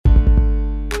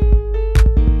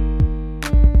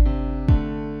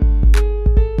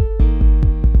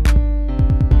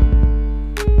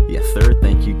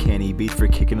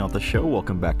not the show.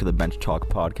 Welcome back to the Bench Talk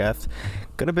podcast.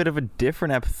 Got a bit of a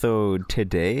different episode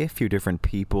today. A few different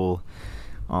people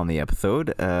on the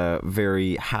episode.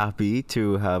 Very happy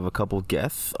to have a couple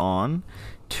guests on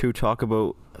to talk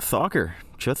about soccer.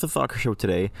 Just a soccer show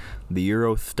today. The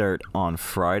Euros start on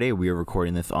Friday. We are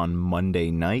recording this on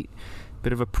Monday night.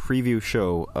 Bit of a preview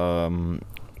show.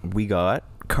 We got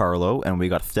Carlo and we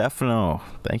got Stefano.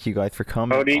 Thank you guys for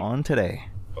coming on today.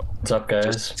 What's up, guys?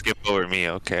 Just skip over me,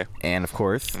 okay? And of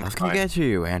course, I was gonna get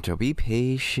you, Anto. Be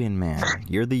patient, man.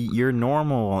 You're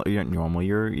normal. You're normal.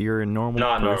 You're a normal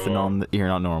not person normal. on the. You're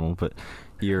not normal, but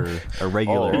you're a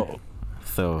regular. Oh.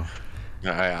 So.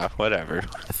 Yeah, whatever.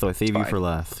 So I save you for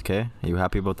last. Okay? Are you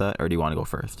happy about that, or do you want to go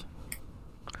first?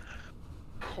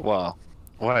 Well,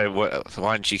 why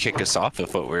don't you kick us off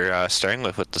with what we're starting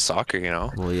with the soccer? You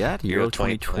know. Well, yeah, Euro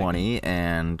 2020,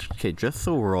 and okay, just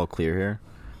so we're all clear here.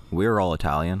 We're all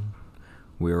Italian.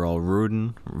 We're all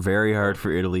rooting very hard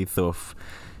for Italy. So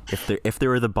if there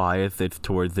was a bias, it's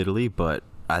towards Italy. But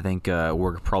I think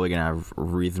we're probably gonna have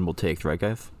reasonable takes, right,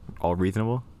 guys? All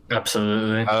reasonable.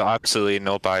 Absolutely. Absolutely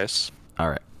no bias. All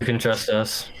right. You can trust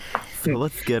us. So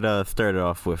let's get started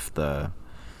off with the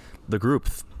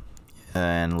groups,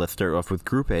 and let's start off with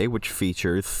Group A, which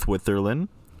features Switzerland,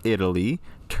 Italy,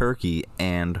 Turkey,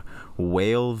 and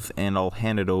Wales. And I'll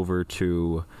hand it over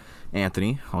to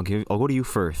Anthony. I'll go to you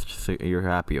first, so you're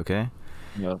happy, okay?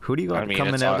 Yeah. Who do you got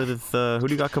coming out of this? Who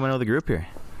do you got coming out of the group here?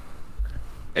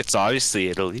 It's obviously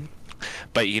Italy,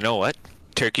 but you know what?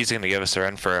 Turkey's gonna give us a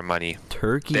run for our money.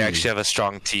 Turkey. They actually have a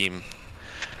strong team.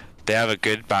 They have a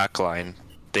good back line.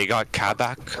 They got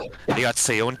Kabak. They got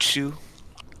Seonchu.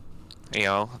 You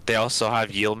know, they also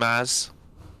have Yilmaz,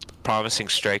 promising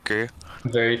striker.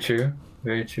 Very true.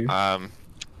 Very true. I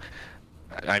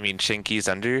mean, Shinky's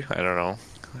under. I don't know.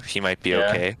 He might be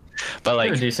okay, but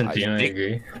like, a decent team. I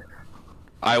agree.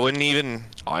 I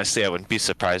wouldn't be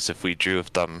surprised if we drew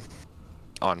with them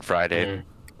on Friday,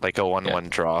 like a 1-1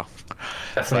 draw.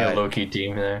 Definitely a low-key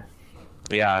team there.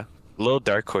 Yeah, little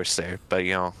dark horse there, but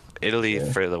you know, Italy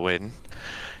for the win.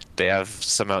 They have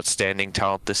some outstanding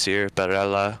talent this year: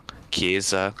 Barella,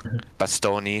 Chiesa,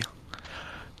 Bastoni.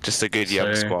 Just a good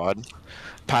young squad.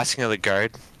 Passing of the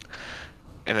guard.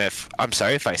 And I'm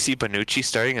sorry if I see Bonucci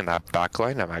starting in that back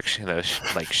line, I'm actually gonna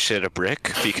shit a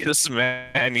brick because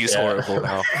man, he's horrible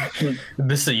now.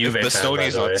 This is a Juve fan,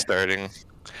 Bastoni's not starting.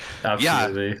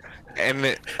 Absolutely. Yeah,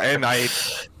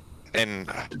 and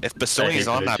if Bastoni's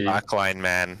on that back line,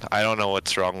 man, I don't know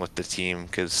what's wrong with the team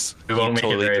because he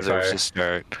totally deserves to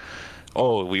start.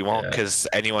 Oh, we won't, because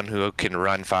anyone who can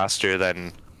run faster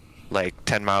than like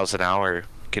 10 miles an hour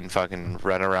can fucking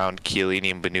run around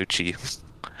Chiellini and Bonucci.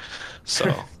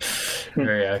 So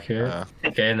very accurate.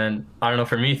 Okay, and then I don't know.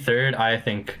 For me, third, I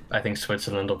think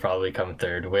Switzerland will probably come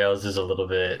third. Wales is a little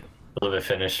bit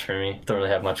finished for me. Don't really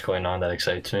have much going on that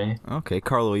excites me. Okay,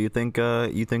 Carlo, you think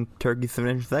Turkey's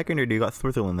finished second, or do you got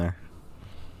Switzerland there?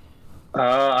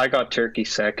 I got Turkey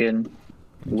second.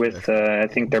 With I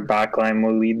think their backline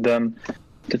will lead them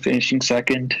to finishing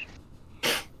second.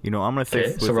 You know, I'm gonna say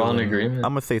Switzerland. So we're all in agreement.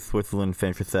 I'm gonna say Switzerland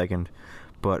finishes second.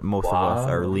 But most of us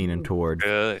are leaning toward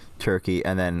Turkey,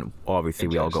 and then obviously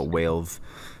we all got Wales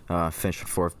finishing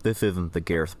fourth. This isn't the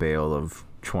Gareth Bale of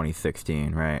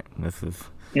 2016, right? This is.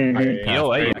 You know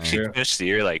what? You actually finished the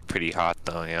year pretty hot,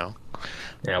 though. You know.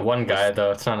 Yeah, one guy though.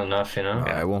 It's not enough, you know.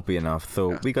 Yeah, it won't be enough.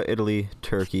 So we got Italy,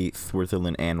 Turkey,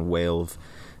 Switzerland, and Wales.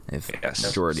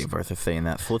 Majority of us are saying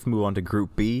that. So let's move on to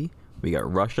Group B. We got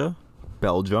Russia,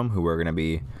 Belgium, who are going to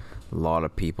be a lot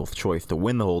of people's choice to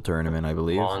win the whole tournament, I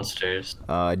believe. Monsters.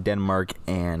 Denmark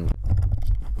and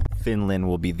Finland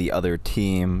will be the other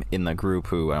team in the group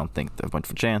who I don't think there's much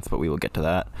of a chance, but we will get to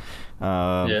that.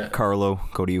 Carlo,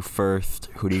 go to you first.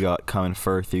 Who do you got coming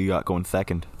first? Who do you got going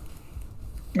second?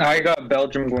 I got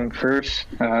Belgium going first.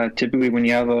 Typically when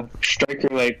you have a striker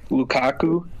like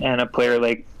Lukaku and a player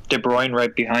like De Bruyne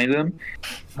right behind them,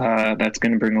 that's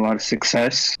going to bring a lot of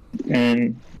success.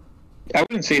 And I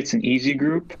wouldn't say it's an easy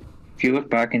group. If you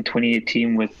look back in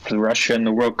 2018 with Russia in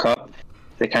the World Cup,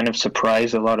 they kind of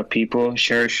surprised a lot of people.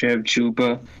 Cheryshev,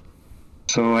 Juba.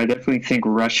 So I definitely think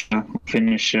Russia will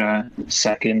finish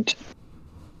second.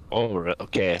 Oh,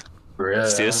 okay. Really?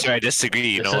 See, this is where I disagree.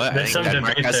 You know what? I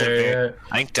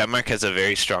think Denmark has a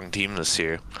very strong team this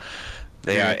year.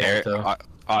 They are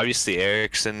obviously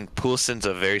Eriksson. Poulsen's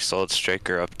a very solid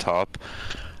striker up top.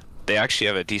 They actually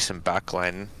have a decent back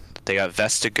line. They got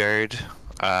Vestergaard.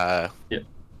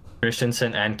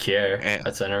 Christensen and Kjær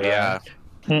at center back.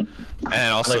 And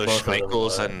also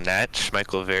Schmeichel's and net.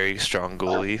 Schmeichel, very strong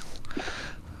goalie.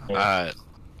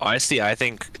 Honestly, I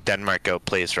think Denmark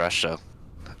outplays Russia.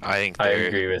 I think I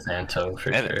agree with Anto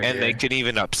for and, sure. And they could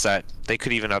even upset. They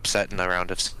could even upset in the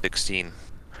round of 16,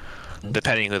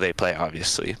 depending who they play,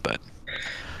 obviously. But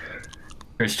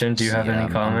Kristian, do you have any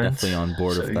I'm comments? definitely on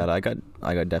board with that. I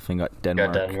definitely got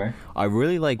Denmark. Denmark. I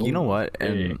really like, you know Ooh, what,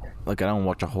 and like I don't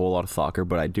watch a whole lot of soccer,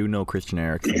 but I do know Christian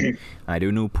Eriksen. I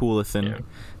do know Pulisic.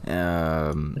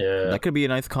 That could be a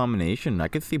nice combination. I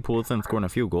could see Pulisic scoring a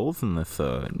few goals in this,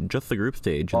 just the group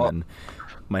stage, and then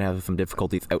might have some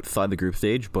difficulties outside the group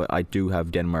stage. But I do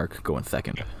have Denmark going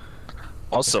second.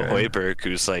 Also, Højbjerg,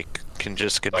 who's like can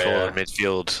just control the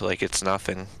midfield like it's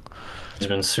nothing. He's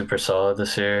been super solid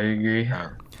this year. I agree.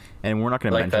 And we're not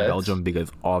going to mention that. Belgium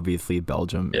because obviously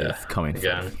Belgium is coming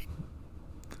again.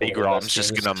 Big Rom's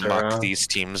just gonna muck these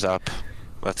teams up.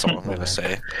 That's all I'm gonna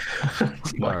say.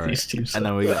 These teams and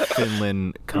then we got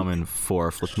Finland coming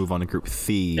fourth. Let's move on to Group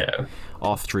C.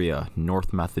 Austria,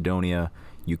 North Macedonia,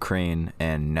 Ukraine,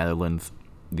 and Netherlands.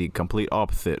 The complete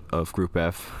opposite of Group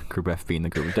F. Group F being the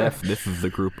group of death. This is the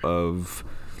group of,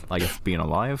 I guess, being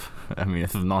alive. I mean,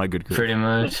 this is not a good group. Pretty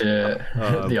much, the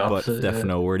opposite. But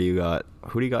Stefano, who do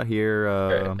you got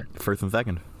here first and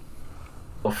second?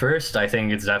 Well, first, I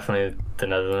think it's definitely the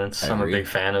Netherlands. I'm a big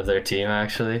fan of their team,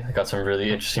 actually. They got some really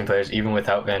interesting players. Even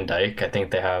without Van Dijk, I think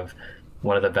they have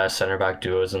one of the best center-back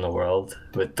duos in the world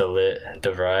with De Ligt and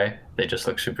De Vrij. They just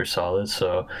look super solid,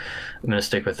 so I'm going to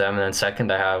stick with them. And then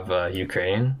second, I have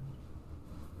Ukraine.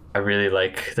 I really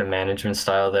like the management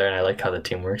style there, and I like how the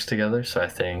team works together. So I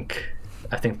think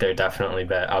they're definitely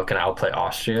can outplay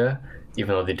Austria,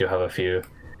 even though they do have a few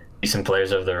decent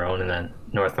players of their own. And then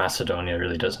North Macedonia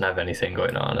really doesn't have anything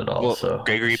going on at all. Well, so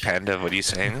Gregory Panda, what are you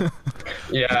saying?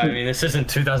 Yeah, I mean, this isn't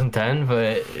 2010,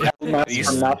 but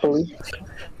From Napoli.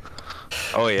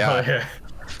 Oh yeah.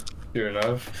 Sure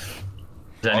enough.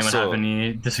 Does anyone have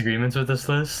any disagreements with this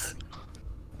list?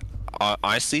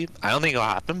 Honestly, I don't think it'll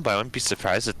happen, but I wouldn't be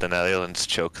surprised if the Netherlands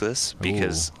choke this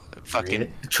because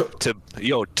fucking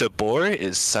De Boer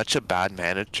is such a bad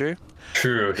manager.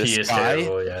 True, he is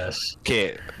terrible. Yes.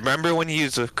 Okay, remember when he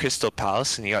was with Crystal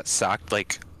Palace and he got sacked I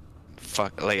think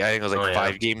it was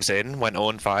 5 games in, went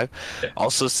 0-5. Yeah.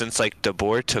 Also, since De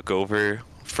Boer took over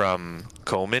from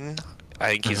Koeman, I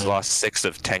think he's lost 6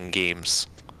 of 10 games.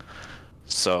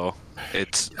 So I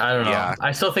don't know. Yeah.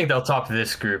 I still think they'll top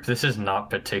this group. This is not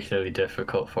particularly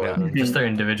difficult for them. Just their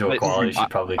individual quality should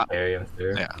probably carry them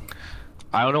through. Yeah.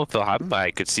 I don't know if it'll happen, but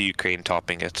I could see Ukraine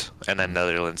topping it, and then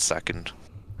Netherlands second.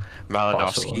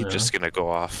 Malinowski just gonna go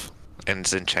off, and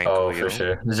Zinchenko. Oh, for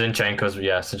sure.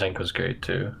 Zinchenko's great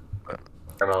too.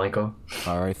 Yarmolenko.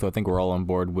 All right, so I think we're all on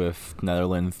board with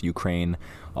Netherlands, Ukraine,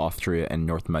 Austria, and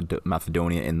North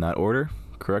Macedonia in that order.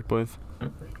 Correct, boys?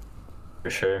 For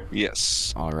sure.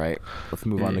 Yes. All right, let's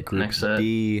move on to Group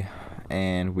D,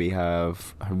 and we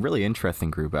have a really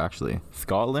interesting group actually.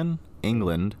 Scotland,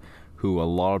 England, who a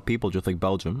lot of people, just like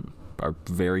Belgium, are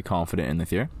very confident in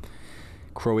this year.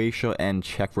 Croatia and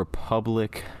Czech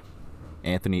Republic.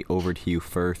 Anthony, over to you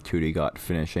first. Who do you got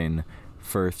finishing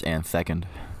first and second?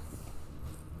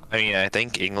 I mean, I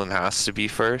think England has to be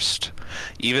first,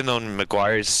 even though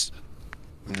Maguire's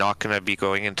not going to be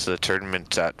going into the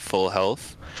tournament at full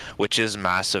health, which is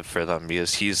massive for them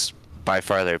because he's by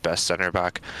far their best center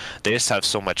back. They just have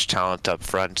so much talent up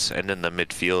front and in the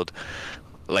midfield.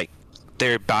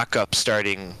 Their backup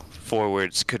starting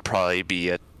forwards could probably be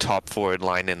a top forward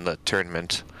line in the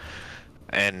tournament,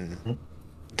 and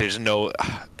there's no,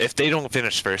 if they don't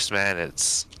finish first, man,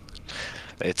 it's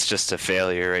just a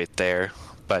failure right there.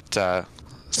 But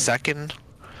second,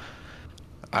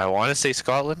 I want to say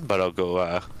Scotland, but I'll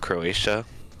go Croatia.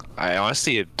 I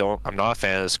honestly I'm not a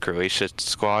fan of this Croatia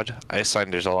squad. I just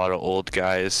find there's a lot of old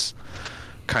guys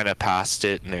kind of past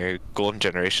it, and their golden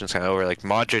generation's kind of over.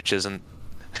 Modric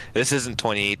this isn't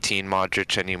 2018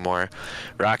 Modric anymore.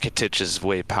 Rakitic is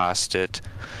way past it.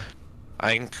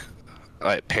 I think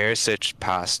Perisic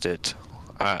past it.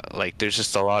 There's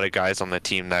just a lot of guys on the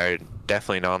team that are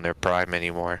definitely not in their prime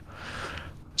anymore.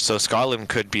 So Scotland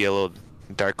could be a little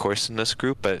dark horse in this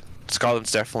group, but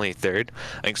Scotland's definitely third.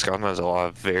 I think Scotland has a lot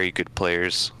of very good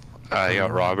players. You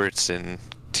got Robertson,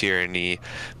 Tierney,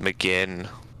 McGinn.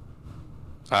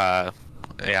 Yeah.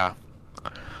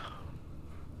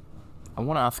 I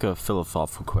want to ask a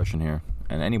philosophical question here,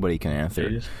 and anybody can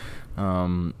answer.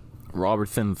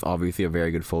 Robertson's obviously a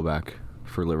very good fullback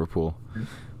for Liverpool.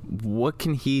 What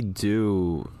can he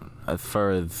do as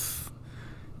far as,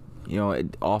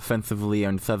 offensively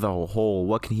and as a whole?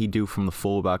 What can he do from the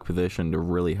fullback position to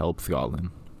really help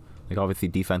Scotland? Obviously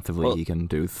defensively he can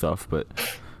do stuff, but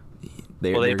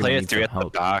they play it 3 at the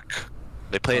back.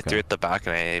 They play it 3 at the back,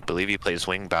 and I believe he plays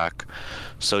wing back,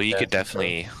 so he could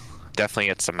definitely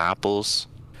get some apples.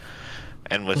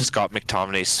 and with Scott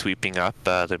McTominay sweeping up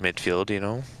the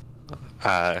midfield,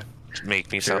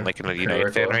 make me sound like a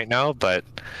United fan right now, but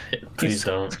Please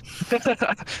don't.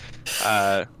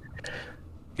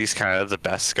 He's kind of the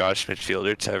best Scottish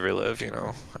midfielder to ever live,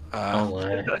 Oh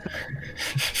my.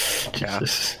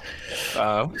 Jesus.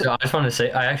 So I just want to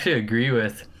say, I actually agree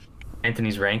with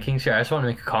Anthony's rankings here. I just want to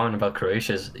make a comment about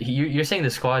Croatia's. You're saying the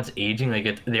squad's aging,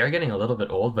 they are getting a little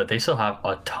bit old, but they still have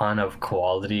a ton of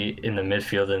quality in the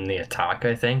midfield and the attack,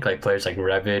 I think. Like players like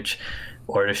Rebic,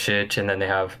 Orisic, and then they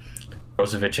have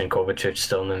Brozovic and Kovacic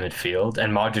still in the midfield,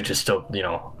 and Modric is still,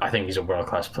 I think he's a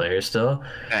world-class player still.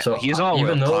 So he's not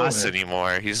world-class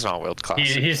anymore. He's not world-class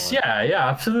he's yeah,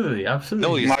 absolutely.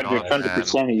 No, he's Modric, not,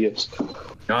 100% he is.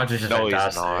 Modric is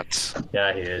fantastic. He's not.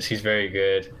 Yeah, he is. He's very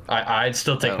good. I'd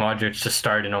still take Modric to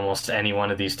start in almost any one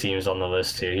of these teams on the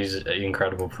list here. He's an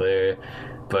incredible player,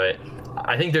 but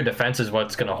I think their defense is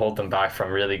what's going to hold them back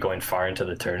from really going far into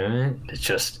the tournament. It's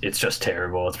just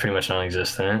terrible. It's pretty much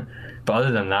non-existent. But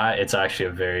other than that, it's actually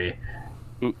a very,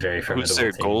 very formidable Who's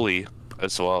their team. goalie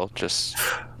as well? Just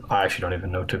I actually don't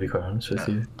even know, to be quite honest with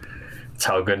you. It's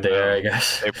how good they are, I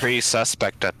guess. they're pretty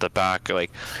suspect at the back.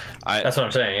 That's what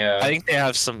I'm saying. Yeah. I think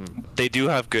they do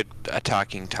have good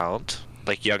attacking talent,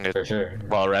 like young. For sure.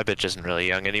 Well, Rebic isn't really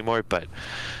young anymore, but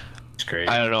It's great.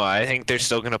 I don't know. I think they're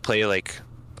still gonna play like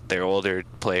their older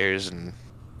players, and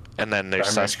then they're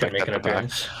suspect at the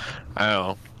back. I don't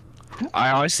know.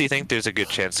 I honestly think there's a good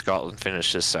chance Scotland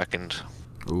finishes second.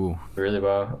 Ooh. Really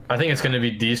well. I think it's going to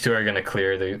be these two are going to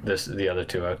clear the other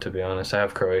two out, to be honest. I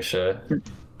have Croatia.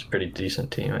 It's a pretty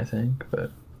decent team, I think. But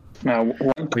Now,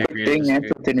 one thing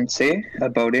Anthony didn't say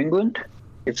about England,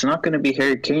 it's not going to be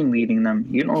Harry Kane leading them.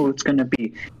 You know who it's going to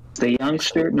be? The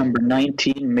youngster, number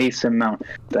 19, Mason Mount.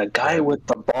 The guy with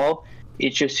the ball,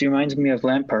 it just reminds me of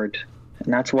Lampard.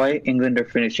 And that's why England are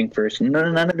finishing first.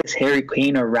 None of this Harry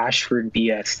Kane or Rashford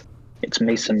BS. It's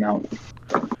Mason Mount.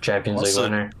 Champions League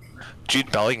winner.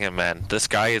 Jude Bellingham, man. This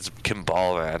guy can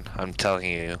ball, man. I'm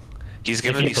telling you. He's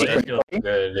going to be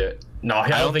good. No, I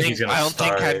don't think he's going to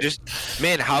start.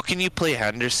 Man, how can you play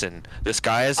Henderson? This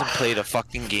guy hasn't played a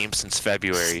fucking game since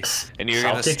February, and you're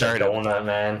going to start him.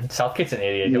 Man. Southgate's an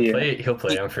idiot. He'll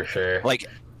play him for sure. Like,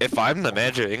 if I'm the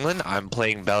manager of England, I'm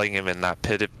playing Bellingham in that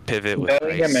pivot with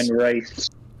Bellingham and Rice.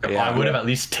 Yeah. I would have at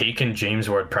least taken James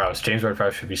Ward-Prowse. James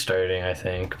Ward-Prowse should be starting, I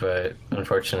think, but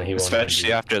unfortunately he won't.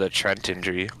 Especially after the Trent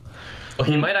injury. Well,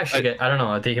 he might actually get. I don't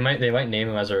know. They might name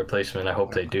him as a replacement. I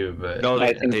hope they do. But no,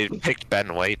 they picked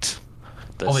Ben White.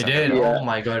 Oh, they did. Yeah. Oh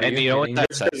my god. And you know what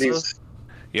that says? He's-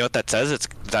 You know what that says?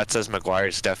 That says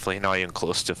Maguire's definitely not even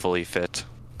close to fully fit.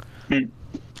 I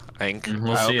think.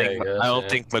 We'll I see, don't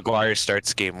think Maguire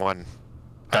starts game one.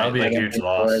 That'll be a huge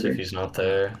loss if he's not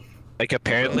there. Like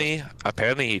apparently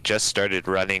he just started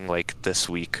running like this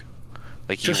week.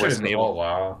 Like he wasn't able. Oh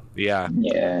wow. Yeah.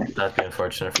 Yeah. That'd be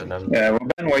unfortunate for them. Yeah, well,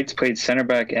 Ben White's played center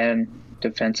back and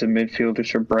defensive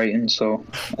midfielders for Brighton, so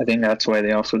I think that's why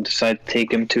they also decided to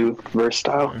take him to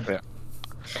versatile. Yeah.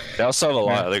 They also have a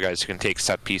lot of other guys who can take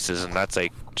set pieces, and that's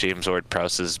like James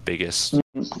Ward-Prowse's biggest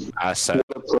asset.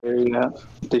 Player,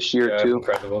 this year too.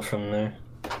 Incredible from there.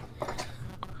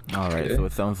 All right, so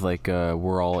it sounds like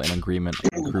we're all in agreement.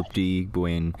 Group D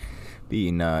being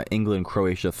England,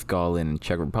 Croatia, Scotland, and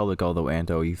Czech Republic. Although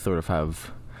Anto, you sort of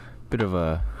have a bit of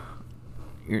a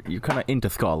you're kind of into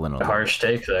Scotland. A harsh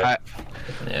take there. I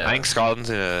think Scotland's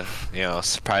gonna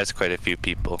surprise quite a few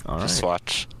people. Just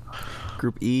watch.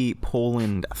 Group E: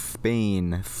 Poland,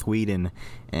 Spain, Sweden,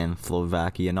 and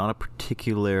Slovakia. Not a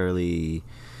particularly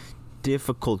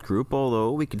difficult group,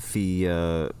 although we could see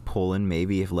Poland,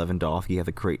 maybe if Lewandowski has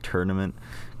a great tournament,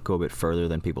 go a bit further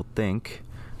than people think.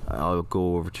 I'll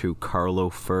go over to Carlo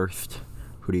first.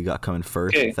 Who do you got coming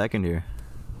first and second here?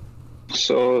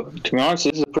 So, to be honest,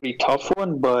 this is a pretty tough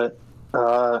one, but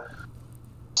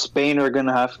Spain are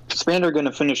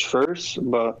gonna finish first,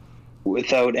 but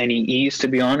without any ease, to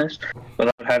be honest.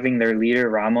 Without having their leader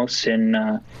Ramos in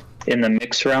the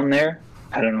mix around there.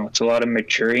 I don't know. It's a lot of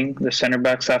maturing the center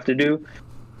backs have to do.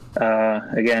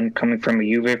 Again, coming from a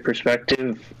Juve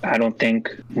perspective, I don't think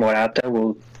Morata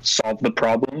will solve the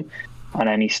problem on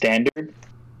any standard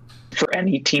for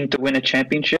any team to win a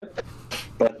championship.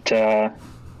 But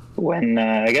when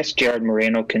I guess Gerard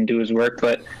Moreno can do his work.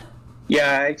 But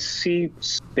yeah, I see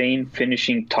Spain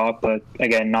finishing top, but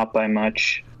again, not by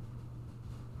much.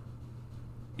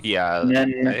 Yeah,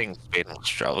 then, I think Spain will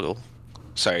struggle.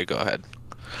 Sorry, go ahead.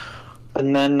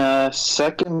 And then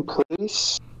second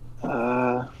place,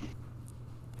 I'm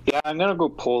gonna go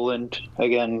Poland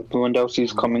again.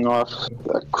 Lewandowski's coming off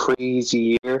a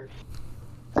crazy year.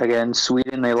 Again,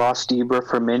 Sweden, they lost Ibra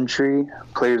from injury.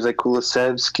 Players like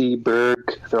Kulusevski,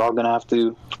 Berg, they're all going to have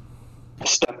to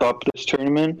step up this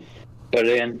tournament. But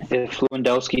again, if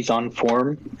Lewandowski's on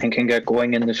form and can get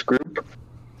going in this group,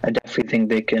 I definitely think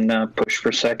they can push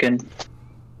for second.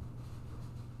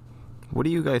 What do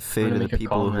you guys say to the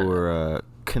people who are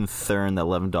concerned that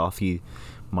Lewandowski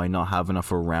might not have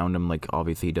enough around him, like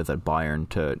obviously he does at Bayern,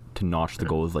 to notch the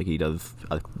goals like he does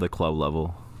at the club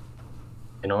level?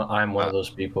 You know, I'm one of those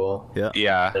people.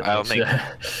 Yeah, I don't think.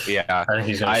 Yeah, I think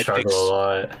he's gonna struggle a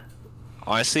lot.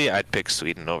 Honestly, I'd pick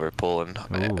Sweden over Poland.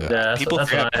 Yeah, people that's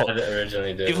forget, what I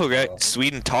originally did. People forget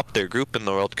Sweden topped their group in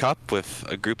the World Cup with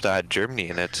a group that had Germany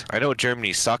in it. I know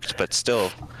Germany sucked, but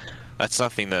still, that's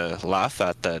nothing to laugh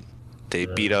at. That they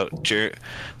beat out.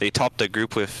 They topped the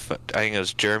group with, I think it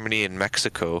was Germany and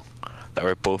Mexico, that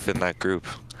were both in that group.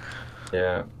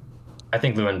 Yeah. I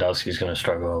think Lewandowski's going to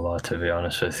struggle a lot, to be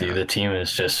honest with you. The team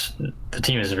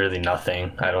is really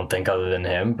nothing, I don't think, other than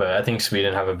him. But I think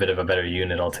Sweden have a bit of a better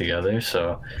unit altogether,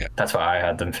 so that's why I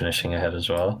had them finishing ahead as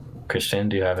well. Kristian,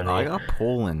 do you have any I got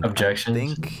Poland. objections? I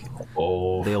think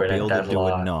they'll be able to do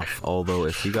enough. Although,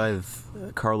 if you guys,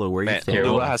 Carlo, where you stand?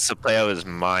 Lua has to play out his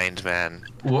mind, man.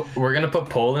 We're gonna put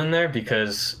Poland there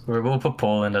because we'll put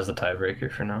Poland as the tiebreaker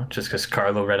for now, just because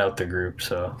Carlo read out the group.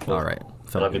 So all right,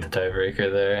 that'll be the tiebreaker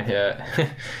there. Yeah,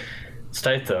 it's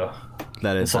tight though.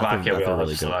 That is Slovakia. That's we all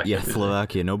really have good. Slovakia. Yeah,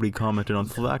 Slovakia. Nobody commented on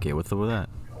Slovakia. What's up with that?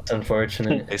 It's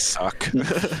unfortunate. They suck. No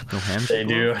hamstring.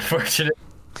 They do. Unfortunate.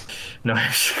 No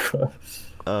hamstring gloves.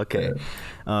 Okay.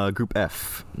 Group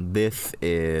F. This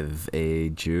is a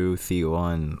juicy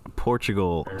one.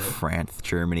 Portugal, France,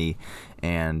 Germany,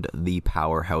 and the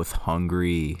powerhouse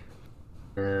Hungary.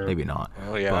 Maybe not.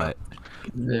 Oh yeah.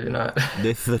 Maybe not.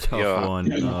 This is a tough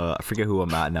one. I forget who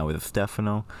I'm at now with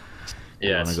Stefano.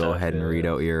 Yeah. I'm gonna go ahead and read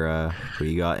out your what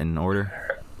you got in order.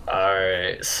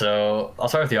 Alright, so I'll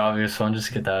start with the obvious one, just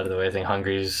to get that out of the way. I think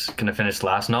Hungary's gonna finish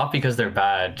last, not because they're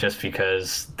bad, just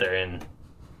because they're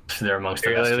amongst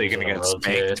the best teams in the world.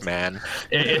 Spanked, man.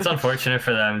 It's unfortunate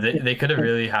for them. They could have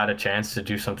really had a chance to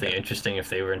do something interesting if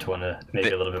they were into one of maybe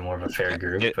a little bit more of a fair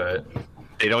group, but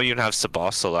they don't even have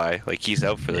Sabasalai. Like, he's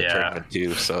out for the tournament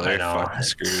too, so they're fucking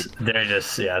screwed.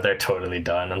 They're totally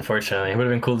done, unfortunately. It would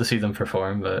have been cool to see them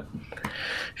perform, but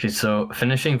so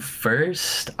finishing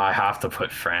first, I have to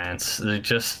put France.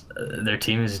 Their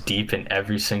team is deep in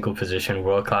every single position,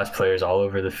 world-class players all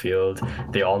over the field.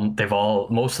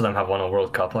 Most of them have won a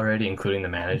World Cup already, including the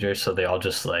manager, so they all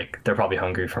just they're probably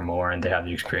hungry for more and they have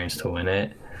the experience to win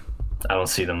it. I don't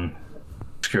see them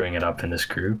screwing it up in this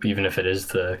group, even if it is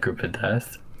the group of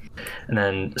death. And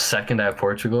then second, I have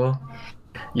Portugal.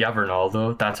 You have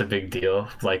Ronaldo. That's a big deal.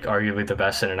 Arguably the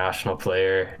best international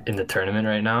player in the tournament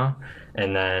right now.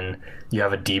 And then you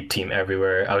have a deep team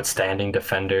everywhere. Outstanding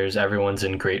defenders. Everyone's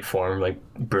in great form, like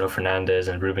Bruno Fernandes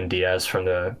and Ruben Diaz from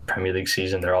the Premier League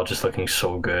season. They're all just looking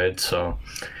so good. So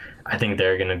I think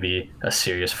they're going to be a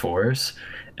serious force.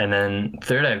 And then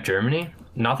third, I have Germany.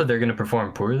 Not that they're going to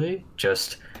perform poorly,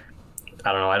 just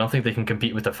I don't know. I don't think they can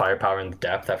compete with the firepower and the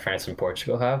depth that France and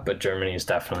Portugal have, but Germany is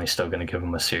definitely still going to give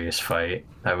them a serious fight,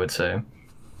 I would say.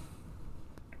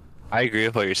 I agree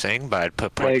with what you're saying, but I'd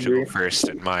put Portugal first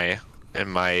in my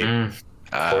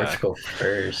Portugal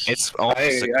first. It's almost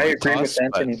I agree with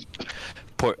Anthony.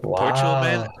 Portugal,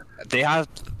 man, they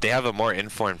have a more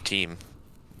informed team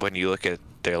when you look at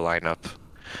their lineup.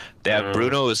 They have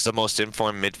Bruno is the most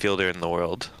informed midfielder in the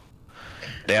world.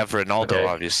 They have Ronaldo,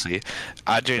 obviously.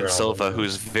 Adrian Silva,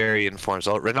 who's very informed.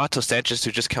 Renato Sanchez, who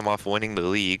just came off winning the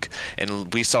league,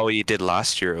 and we saw what he did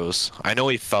last Euros. I know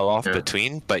he fell off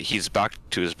between, but he's back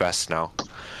to his best now.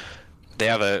 They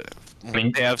have the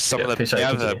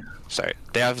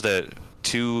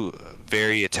two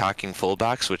very attacking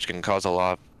fullbacks, which can cause a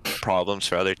lot of problems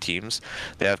for other teams.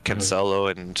 They have Cancelo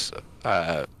and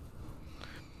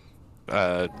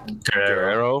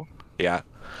Guerrero. Yeah.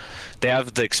 They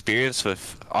have the experience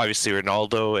with obviously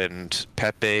Ronaldo and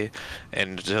Pepe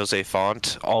and Jose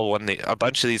Font. A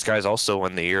bunch of these guys also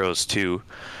won the Euros too,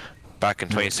 back in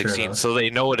 2016. So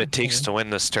they know what it takes to win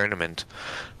this tournament.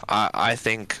 I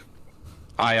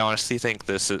honestly think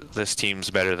this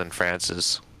team's better than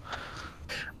France's.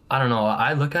 I don't know.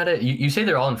 I look at it. You say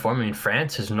they're all in form. I mean,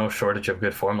 France has no shortage of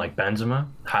good form. Like Benzema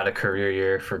had a career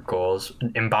year for goals.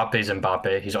 Mbappe's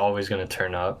Mbappe. He's always going to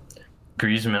turn up.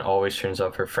 Griezmann always turns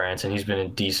up for France, and he's been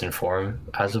in decent form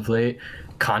as of late.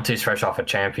 Conte's fresh off a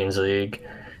Champions League.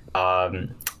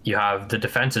 you have the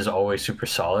defense is always super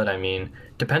solid. I mean,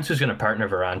 depends who's going to partner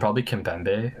Varane. Probably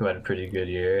Kimpembe, who had a pretty good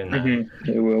year. And then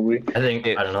It will be.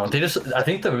 I don't know. I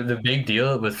think the big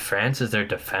deal with France is their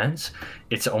defense.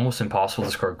 It's almost impossible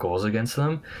to score goals against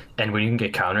them. And when you can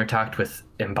get counterattacked with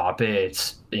Mbappe,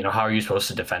 it's, how are you supposed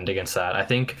to defend against that? I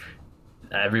think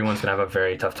everyone's going to have a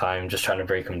very tough time just trying to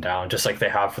break them down, just like they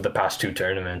have for the past 2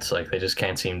 tournaments. Like, they just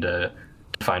can't seem to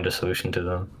find a solution to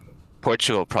them.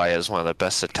 Portugal probably has one of the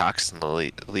best attacks in the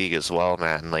league as well,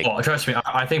 man. Like, trust me,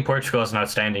 I think Portugal is an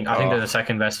outstanding. I think they're the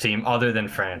second best team, other than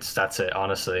France. That's it.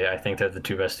 Honestly, I think they're the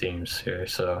 2 best teams here.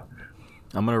 So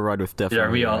I'm gonna ride with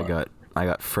Stefano. Yeah, I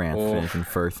got France finishing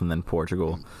first, and then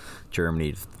Portugal.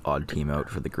 Germany's odd team out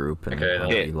for the group. And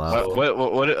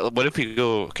what if we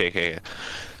go? Okay.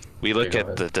 We look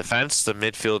at the defense, the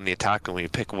midfield, and the attack, and we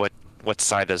pick what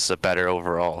side is the better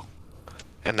overall,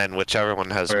 and then whichever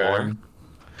one has more.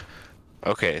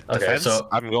 Okay, defense. So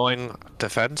I'm going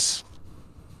defense.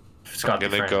 I'm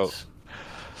gonna go.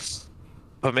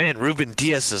 But man, Ruben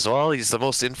Diaz as well. He's the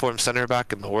most informed center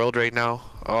back in the world right now.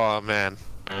 Oh man.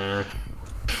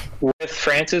 With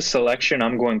France's selection,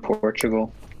 I'm going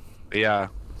Portugal. Yeah,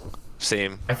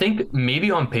 same. I think maybe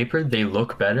on paper they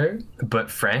look better, but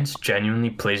France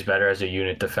genuinely plays better as a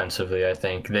unit defensively. I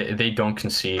think they don't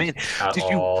concede at all. Did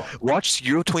you watch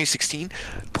Euro 2016?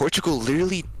 Portugal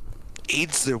literally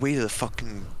aids their way to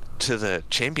the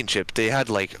championship. They had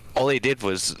all they did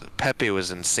was Pepe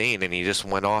was insane, and he just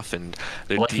went off, and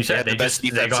they had the best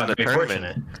defense in the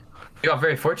tournament. They got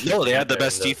very fortunate. No, they had the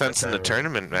best defense in the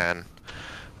tournament, man.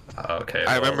 Okay,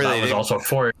 I remember that was also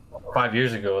 4-5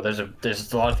 years ago. There's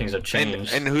a lot of things that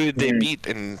changed. And who did they beat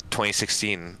in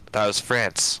 2016? That was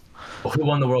France. Well, who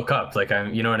won the World Cup?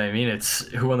 You know what I mean? It's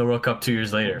who won the World Cup 2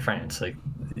 years later? France.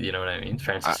 You know what I mean?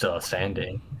 France is still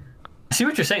outstanding. I see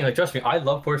what you're saying. Trust me, I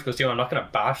love Portugal's team. I'm not gonna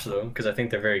bash them because I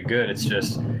think they're very good. It's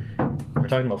just we're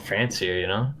talking about France here,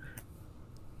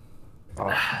 Oh,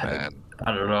 man.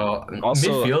 I don't know.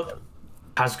 Also, midfield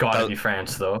has got to be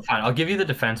France, though. Fine, I'll give you the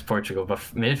defense, Portugal, but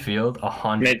midfield,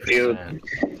 100%.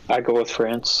 Midfield, I go with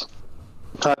France.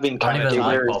 Having kind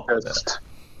of best.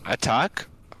 Attack,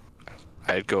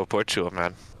 I'd go Portugal,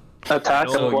 man. Attack,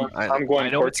 I'm going I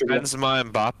know Portugal. It's Benzema,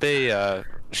 Mbappe,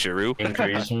 Giroud.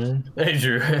 Griezmann. Hey,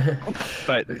 Giroud.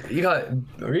 But you got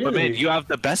really. But man, you have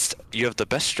the best. You have the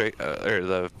best straight or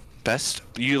the best.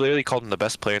 You literally called him the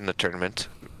best player in the tournament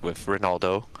with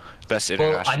Ronaldo. Best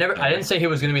international. Well, I didn't say he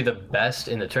was going to be the best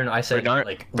in the tournament. I said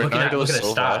looking at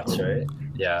stats, right?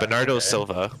 Yeah. Bernardo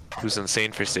Silva, who's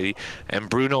insane for City, and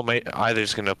Bruno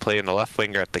either's going to play in the left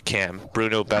winger at the cam.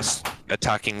 Bruno, best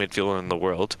attacking midfielder in the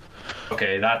world.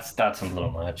 Okay, that's a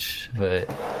little much, but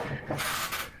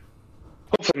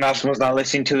hopefully Massimo's not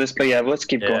listening to this. But yeah, let's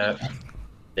keep going.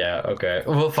 Yeah. Okay.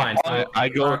 Well, fine. I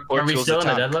go. Are we still in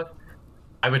a deadlock?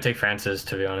 I would take France's,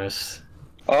 to be honest.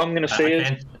 All I'm gonna say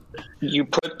is, you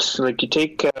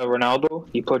take Ronaldo,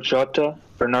 you put Jota,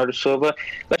 Bernardo Silva.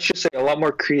 Let's just say a lot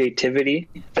more creativity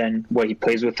than what he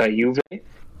plays with at Juve,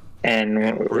 and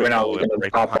Ronaldo's gonna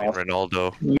pop off.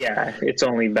 Ronaldo. Yeah, it's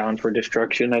only bound for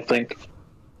destruction, I think.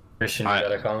 Kristian, you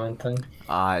got a comment thing?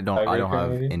 I don't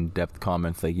have in-depth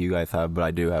comments like you guys have, but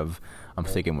I do have. I'm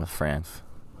sticking with France.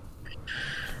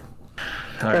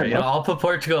 All right, I'll put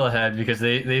Portugal ahead because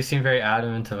they seem very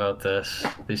adamant about this.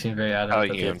 They seem very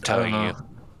adamant. I'm telling you.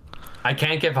 I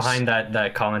can't get behind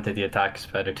that comment that the attack is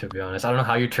better, to be honest. I don't know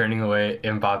how you're turning away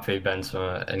Mbappe,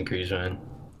 Benzema, and Griezmann.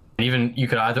 And even you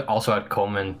could also add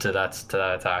Coleman to that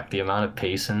attack. The amount of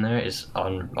pace in there is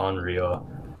unreal.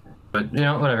 But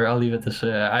whatever. I'll leave it this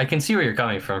way. I can see where you're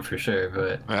coming from for sure,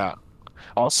 but yeah.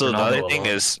 Also, the other thing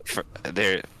is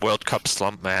their World Cup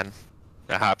slump, man.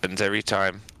 That happens every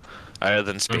time, other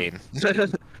than Spain.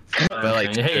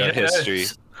 But history.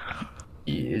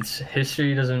 It's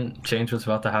history doesn't change what's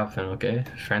about to happen. Okay,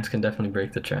 France can definitely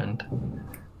break the trend.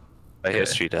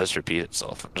 History does repeat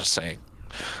itself. I'm just saying.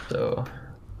 So.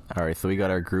 All right, so we got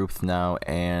our groups now,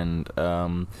 and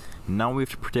now we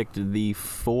have to predict the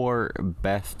 4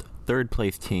 best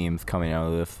third-place teams coming out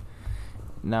of this.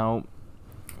 Now,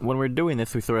 when we're doing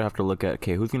this, we sort of have to look at,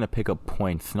 who's going to pick up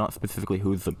points, not specifically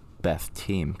who's the best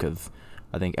team, because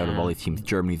I think out of all these teams,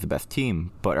 Germany's the best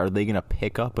team, but are they going to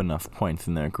pick up enough points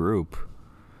in their group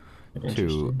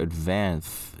to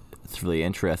advance? It's really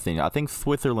interesting. I think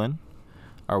Switzerland,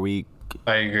 I agree.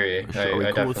 Are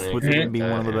we cool with Switzerland being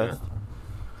one of the best?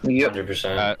 Yep.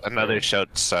 100%. Another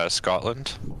shout's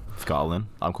Scotland. Scotland,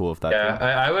 I'm cool with that. Yeah,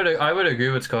 too. I would agree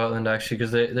with Scotland actually,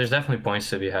 because there's definitely points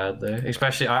to be had there.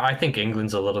 Especially, I think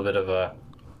England's a little bit of a.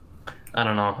 I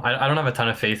don't know. I don't have a ton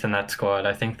of faith in that squad.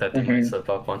 I think that they might slip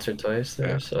up once or twice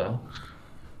there. So.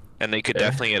 And they could Yeah.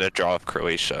 definitely get a draw of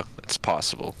Croatia. It's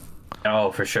possible.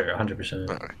 Oh, for sure, 100%.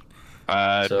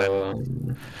 Then So,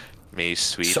 maybe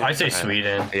Sweden. so I say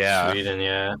Sweden. Yeah. Sweden,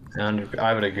 yeah. And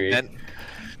I would agree. And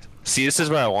see, this is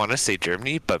where I want to say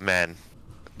Germany, but man,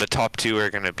 the top two are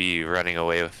gonna be running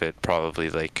away with it probably.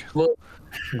 Like, Well,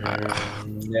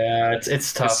 yeah,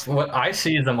 it's tough. What I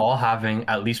see is them all having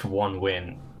at least one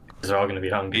win. They're all going to be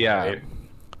hungry. Yeah. Right?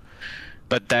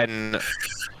 but then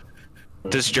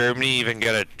does Germany even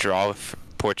get a draw with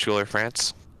Portugal or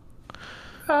France?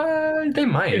 They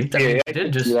might. I mean, Yeah, they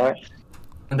did just. yeah.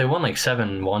 They won like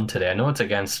 7-1 today. I know it's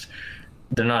against.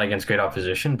 They're not against great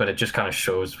opposition, but it just kind of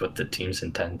shows what the team's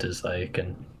intent is like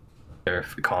and their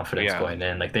confidence going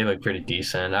in. Like they look pretty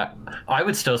decent. I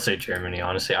would still say Germany.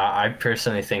 Honestly, I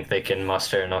personally think they can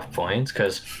muster enough points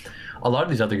because a lot of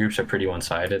these other groups are pretty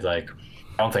one-sided. Like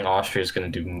I don't think Austria is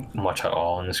going to do much at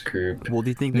all in this group. Well, do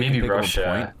you think they Maybe can pick Russia.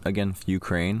 up a point against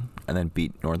Ukraine and then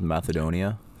beat North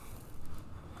Macedonia?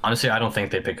 Honestly, I don't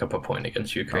think they pick up a point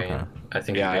against Ukraine. Okay. I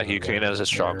think Yeah, they- Ukraine has a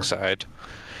strong side.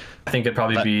 I think it'd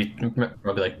probably But-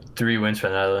 be like 3 wins for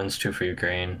the Netherlands, 2 for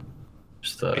Ukraine.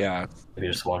 Just maybe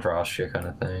just 1 for Austria kind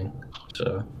of thing.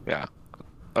 So Yeah.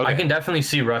 I Okay. can definitely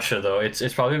see Russia though. It's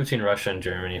probably between Russia and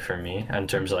Germany for me in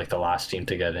terms of like the last team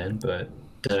to get in. But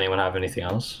does anyone have anything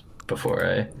else before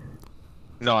I?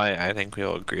 No, I think we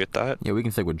all agree with that. Yeah, we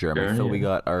can stick with Germany. So Germany. we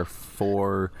got our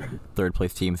 4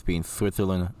 third-place teams being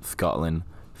Switzerland, Scotland,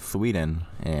 Sweden,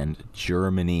 and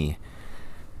Germany.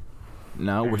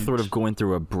 Now we're sort of going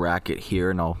through a bracket here,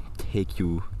 and I'll take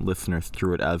you listeners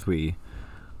through it as we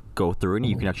go through it. And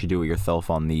you can actually do it yourself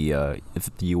on the is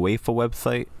it the UEFA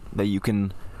website that you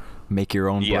can make your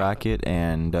own bracket.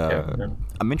 And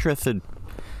I'm interested,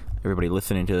 everybody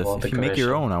listening to this, Well, if you make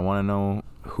your own, I want to know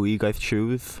who you guys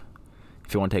choose.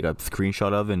 If you want to take a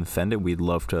screenshot of it and send it, we'd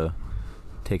love to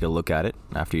take a look at it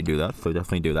after you do that. So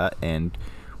definitely do that, and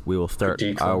we will start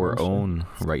our own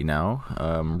right now.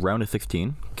 Round of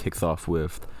 16 kicks off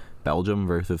with Belgium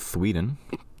versus Sweden.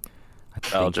 I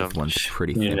think Belgium. this one's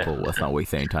pretty simple. Let's not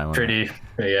waste any time on Pretty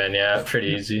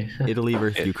easy. it. Italy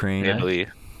versus Ukraine. Italy.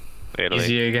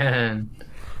 Easy again.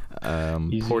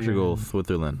 Easy. Portugal,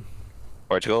 Switzerland.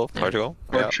 Portugal. Yeah.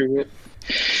 Portugal.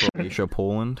 Croatia,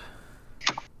 Poland.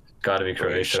 Gotta be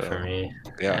Croatia Croatia. for me.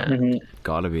 Yeah. Mhm.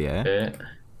 Gotta be, eh? Yeah.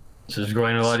 This is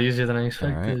going a lot easier than I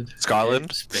expected.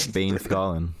 Scotland. Spain,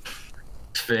 Scotland.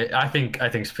 I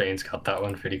think Spain's got that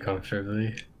one pretty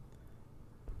comfortably.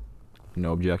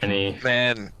 No objection. Any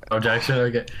Man, objection?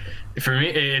 Okay. For me,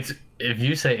 it's if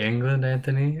you say England,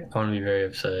 Anthony, I'm gonna be very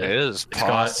upset. it is It's got-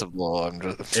 possible.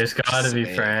 It's got to be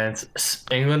saying. France.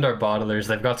 England are bottlers.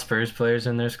 They've got Spurs players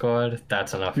in their squad.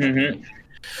 That's enough for me.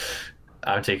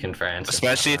 I'm taking France.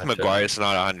 Especially if Matchup. Maguire's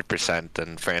not 100%,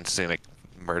 then France is gonna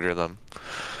murder them.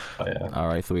 Oh, yeah. All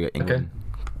right, so we got England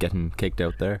getting kicked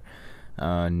out there.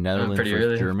 Netherlands pretty versus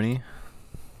early. Germany.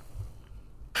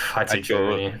 I'd say I'd go-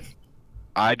 Germany.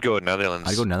 I'd go Netherlands.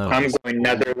 I'd go I'm Netherlands. going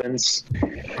Netherlands.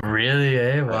 Really?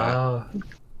 Eh? Wow.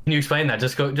 Can you explain that?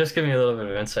 Just give me a little bit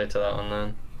of insight to that one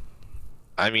then.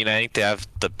 I mean, I think they have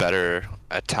the better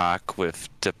attack with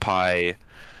Depay,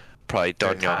 probably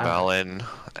Their Daniel attack. Mellon,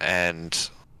 and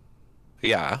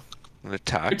yeah, an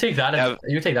attack. You take that. Have-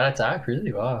 You take that attack?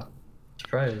 Really? Wow.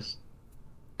 Surprise.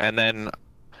 And then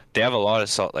they have a lot of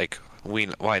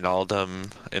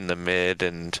Wijnaldum in the mid,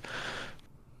 and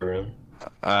Room.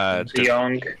 De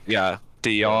Jong. yeah,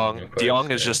 De Jong. of De Jong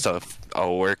course, is yeah. just a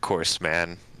workhorse,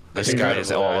 man. This He's guy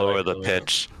is incredible. all I over like the him.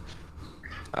 pitch.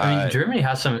 I mean, Germany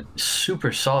has some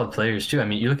super solid players too. I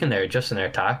mean, you look in there, just in their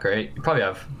attack, right? You probably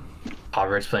have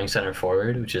Havertz playing center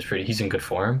forward, which is pretty. He's in good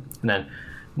form. And then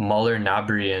Muller,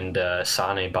 Gnabry, and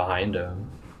Sane behind him.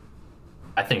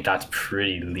 I think that's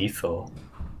pretty lethal.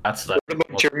 That's What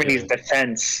about Germany's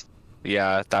defense?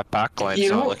 Yeah, that back line's You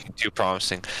not know- looking too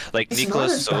promising. Like It's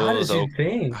Nicolas not as bad as Solo, you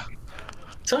think.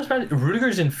 It's not as bad.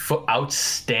 Rudiger's in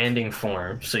outstanding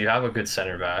form, so you have a good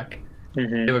center back.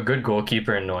 Mhm. You have a good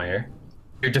goalkeeper in Neuer.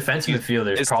 Your defensive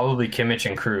midfielders is- probably Kimmich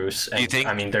and Kroos. And, you think-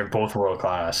 I mean, they're both world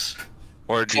class.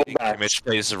 or do you think Fullbacks. Kimmich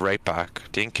plays right back?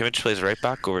 Do you think Kimmich plays right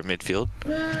back over midfield?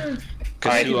 I-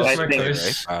 Because who I else think-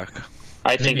 plays right back?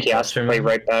 I think Maybe he has to play Klosterman.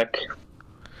 right back.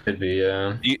 Could be.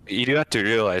 You do have to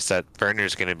realize that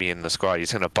Werner's going to be in the squad.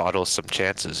 He's going to bottle some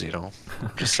chances, you know.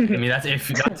 Just I mean, that's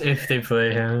if they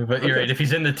play him. But you're right. If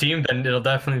he's in the team, then it'll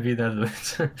definitely be the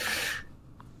Netherlands.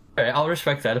 All right, I'll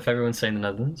respect that if everyone's saying the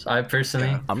Netherlands. I personally,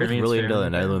 I'm for just me, it's really into the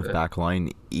Germany, Netherlands but- back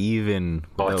line, even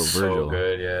Oh, without it's Virgil. so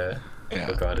good, yeah. Yeah.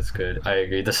 Oh god, it's good. I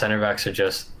agree. The center backs are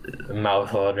just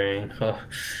mouth watering. Oh. All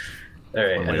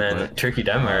right, One way and to then put it. Turkey,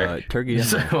 Denmark. Turkey,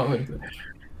 Denmark.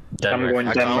 I'm Denmark. going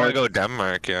I kind of want Denmark. to go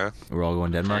Denmark, yeah. We're all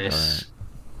going Denmark. Nice.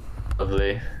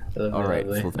 Lovely. All right,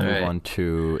 so let's move on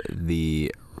to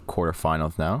the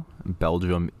quarterfinals now.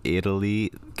 Belgium,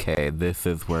 Italy. Okay, this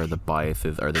is where the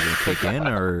biases are they going to kick in,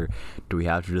 or do we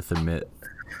have to just admit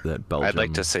that Belgium? I'd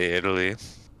like to say Italy.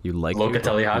 You like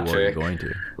Locatelli hat trick. Going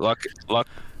to? Look.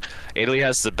 Italy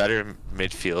has the better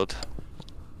midfield.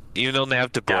 Even though they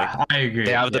have De Bruyne, yeah, I agree.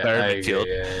 They have the better midfield.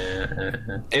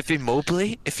 Yeah. If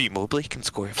Immobile can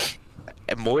score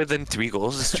more than 3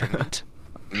 goals this tournament,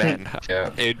 man,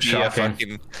 it'd be a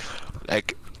fucking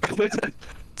like.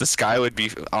 The sky would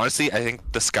be honestly. I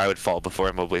think the sky would fall before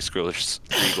Immobile scores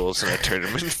 3 goals in a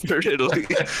tournament for Italy.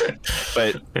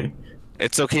 But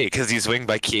it's okay because he's winged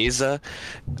by Chiesa,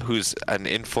 who's an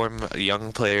informed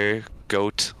young player,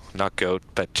 not goat,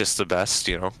 but just the best,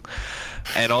 you know.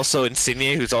 And also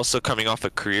Insigne, who's also coming off a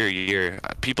career year.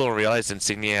 People don't realize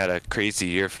Insigne had a crazy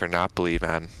year for Napoli,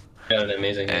 man. Yeah, an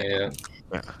amazing year.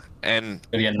 Yeah. And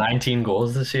he had 19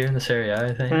 goals this year in the Serie A,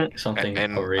 I think. Something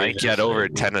and outrageous. I think he had over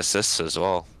 10 assists as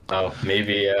well. Oh,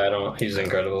 maybe. I don't know. He's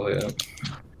incredible. Yeah.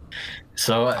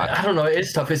 So I don't know.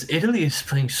 It's tough. Is Italy is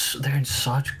playing? They're in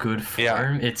such good form.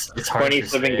 Yeah. It's hard.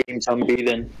 27 games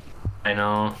unbeaten. I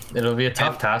know it'll be a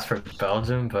tough task for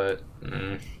Belgium, but.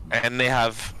 And they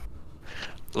have,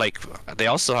 they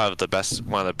also have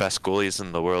one of the best goalies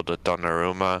in the world with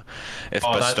Donnarumma. If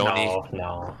Bastoni.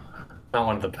 No, not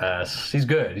one of the best. He's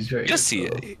good. He's very. Yes,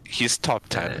 good. He's top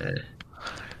 10.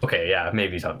 Okay, yeah,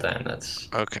 maybe top 10. That's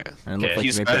okay. And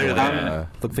he's better than.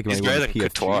 Looks like he's better than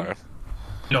Courtois.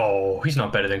 No, he's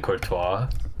not better than Courtois.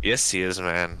 Yes, he is,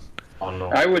 man. Oh no.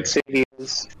 I would say he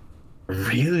is.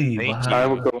 Really? Wow. I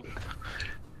would go.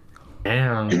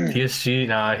 Damn, PSG.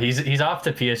 Nah, he's off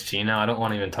to PSG now. I don't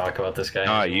want to even talk about this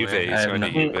guy. Juve. He's going to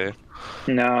Juve.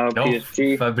 No,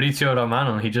 PSG. Fabrizio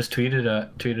Romano. He just tweeted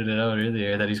it out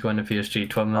earlier that he's going to PSG.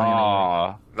 12 million.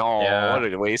 Oh no! Yeah.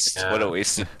 What a waste! Yeah. What a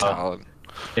wasted talent.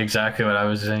 Exactly what I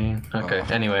was saying. Okay.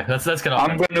 Anyway, let's get off.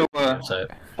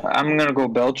 I'm gonna go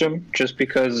Belgium just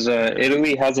because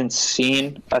Italy hasn't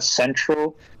seen a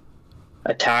central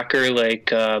attacker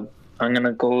like. I'm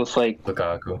gonna go with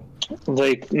Lukaku.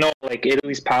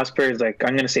 Italy's past players. I'm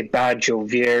gonna say Baggio,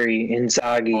 Vieri,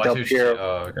 Inzaghi, Del Piero.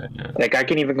 Okay, yeah. I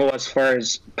can even go as far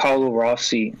as Paolo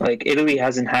Rossi. Italy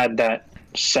hasn't had that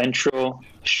central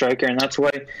striker, and that's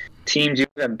why teams, you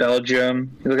look at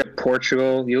Belgium, you look at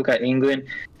Portugal, you look at England,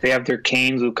 they have their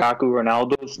Kanes, Lukaku,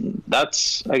 Ronaldo's.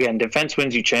 That's, again, defense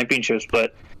wins you championships,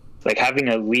 but having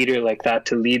a leader like that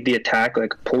to lead the attack,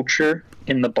 like a poacher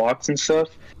in the box and stuff,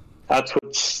 that's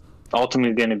what's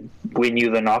ultimately going to win you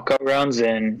the knockout rounds.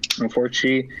 And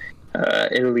unfortunately,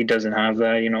 Italy doesn't have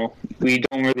that. We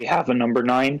don't really have a number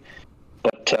 9,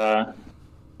 but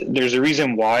there's a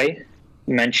reason why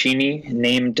Mancini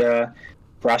named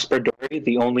Raspadori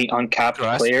the only uncapped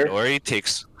player. I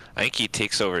think he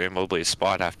takes over Immobile's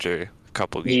spot after a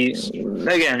couple games.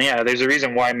 There's a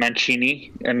reason why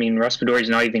Mancini. Raspadori's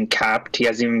not even capped. He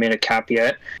hasn't even made a cap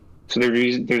yet. So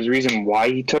there's a reason why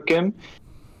he took him.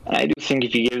 And I do think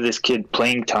if you give this kid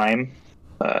playing time,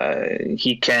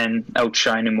 he can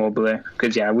outshine Immobile.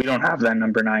 Because we don't have that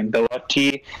number 9.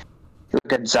 Bellotti,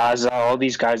 look at Zaza, all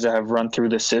these guys that have run through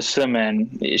the system, and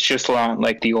it's just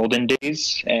like the olden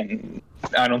days, and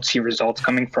I don't see results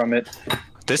coming from it.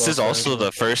 This is also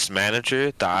the first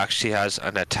manager that actually has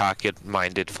an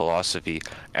attack-minded philosophy.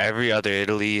 Every other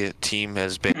Italy team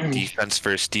has been defense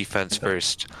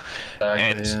first.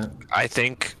 And I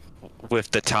think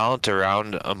with the talent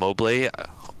around Immobile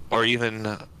or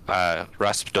even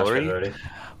Raspadori,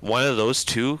 one of those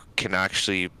two can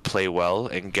actually play well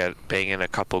and bang in a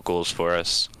couple goals for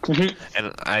us.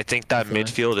 And I think that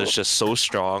midfield is just so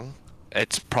strong.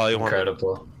 It's probably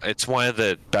incredible. It's one of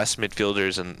the best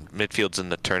midfields in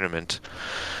the tournament.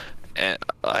 And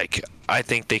I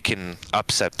think they can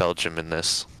upset Belgium in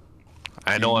this.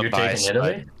 I know I'm biased. Taking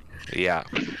Italy? Yeah.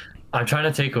 I'm trying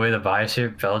to take away the bias here.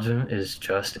 Belgium is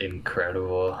just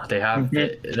incredible. They have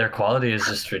their quality is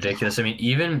just ridiculous.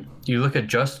 Even you look at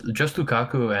just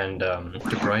Lukaku and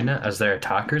De Bruyne as their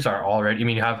attackers are already.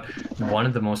 You have one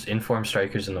of the most informed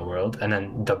strikers in the world, and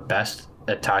then the best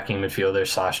attacking midfielder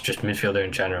 / just midfielder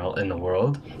in general in the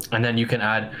world, and then you can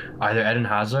add either Eden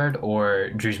Hazard or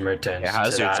Dries Mertens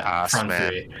to that front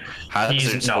three.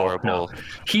 Hazard's horrible. No.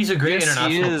 He's a great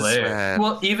international player. Man.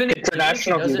 Well, even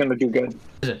international, he's going to do good.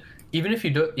 Even if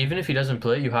he doesn't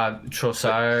play, you have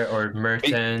Trossard or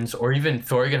Mertens or even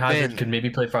Thorgan Hazard could maybe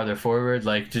play farther forward.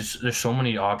 There's so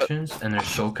many options, and they're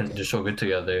so good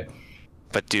together.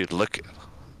 But dude, look,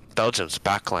 Belgium's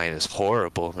backline is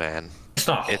horrible, man. It's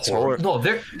not It's horrible. No,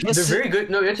 they're Yes, very good.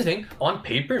 No, that's the thing. On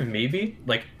paper, maybe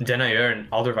like Denayer and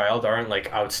Alderweireld aren't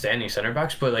like outstanding center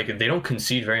backs, but like they don't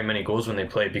concede very many goals when they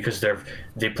play because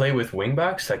they play with wing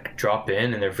backs that drop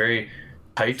in and they're very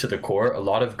tight to the core. A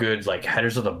lot of good like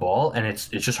headers of the ball, and it's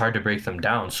just hard to break them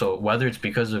down. So whether it's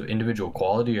because of individual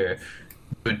quality or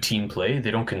good team play,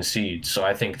 they don't concede. So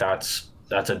I think that's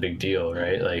a big deal,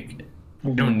 right? Like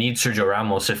you don't need Sergio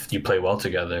Ramos if you play well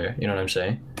together. You know what I'm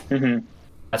saying? Mm-hmm.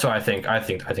 That's why I think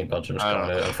Belgium's got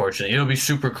it. Unfortunately, it'll be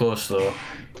super close though.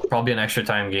 Probably an extra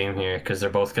time game here because they're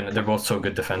both so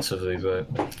good defensively. But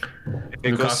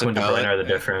Lukaku and De Bruyne are the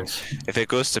difference. If it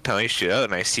goes to penalty shootout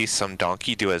and I see some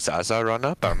donkey do a Zaza run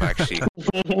up, I'm actually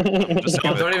just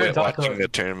gonna Don't even quit talk watching about- the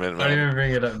tournament. Don't Man. even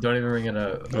bring it up. Don't even bring it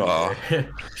up. Oh.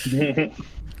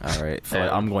 All right, so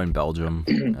I'm going Belgium.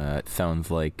 It sounds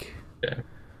like Yeah.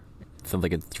 it's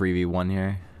 3v1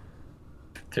 here.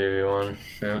 3v1.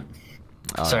 Yeah.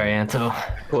 All Sorry, Anto.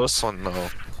 Close one though.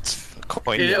 It's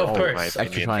quite Yeah, of in course. my Extra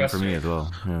opinion. time for me as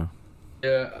well. Yeah.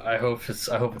 Yeah, I hope it's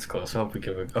close. I hope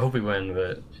we win,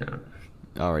 but you know.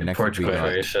 All right, next we Portugal, got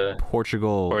Croatia.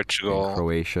 Portugal, Portugal. and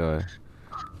Croatia.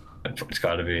 It's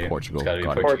got to be Portugal. It's got to be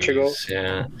Gotta be. Portuguese.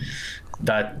 Yeah.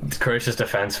 That Croatia's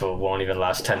defense won't even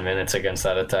last 10 minutes against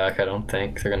that attack. I don't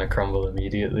think they're gonna crumble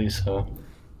immediately. So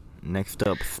Next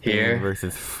up, Spain Here.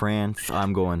 versus France.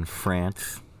 I'm going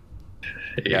France.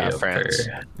 Yeah, France.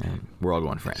 And we're all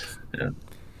going France. Yeah,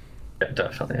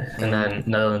 definitely. And then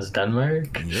Netherlands,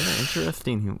 Denmark. Yeah,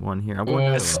 interesting one here. I'm going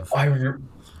Yes, Netherlands.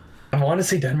 I want to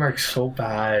say Denmark so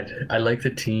bad. I like the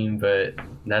team, but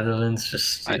Netherlands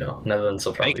just Netherlands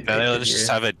will I probably think take it Netherlands just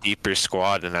here. have a deeper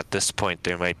squad, and at this point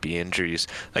there might be injuries.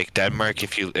 Like Denmark,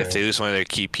 if they lose one of their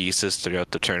key pieces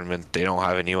throughout the tournament, they don't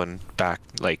have anyone back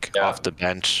off the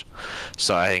bench.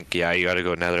 So I think you got to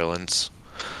go Netherlands.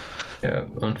 Yeah,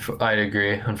 I'd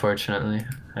agree. Unfortunately,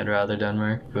 I'd rather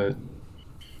Denmark, but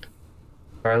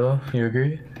Carlo, you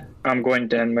agree? I'm going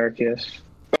Denmark, yes.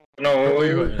 No,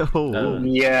 Oh,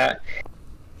 yeah.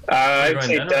 I'd going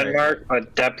say Denmark? Denmark,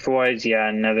 but depth-wise,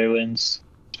 yeah, Netherlands,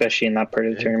 especially in that part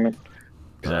of the tournament.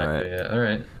 Exactly. Alright. Yeah. All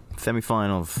right.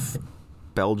 semifinals.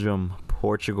 Belgium,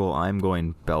 Portugal. I'm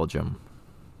going Belgium.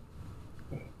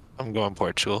 I'm going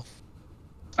Portugal.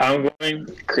 I'm going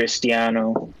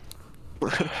Cristiano.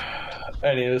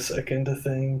 I need a second to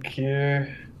think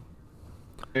here.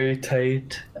 Very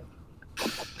tight.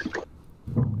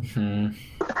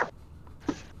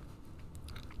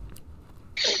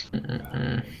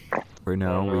 Right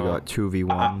now, we got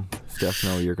 2v1.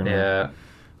 Stefano, you're gonna. Yeah.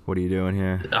 What are you doing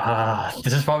here?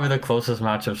 This is probably the closest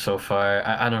matchup so far.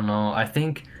 I don't know. I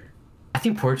think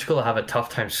Portugal will have a tough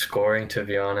time scoring, to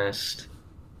be honest.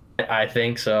 I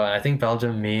think so. I think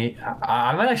Belgium,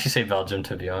 I might actually say Belgium,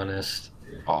 to be honest.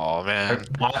 Oh man.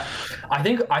 I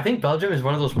think Belgium is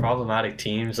one of those problematic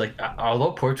teams. Like,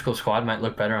 although Portugal's squad might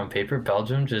look better on paper,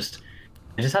 Belgium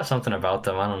they just have something about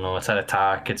them. I don't know. It's that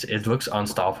attack. It looks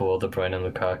unstoppable. De Bruyne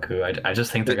and Lukaku. I just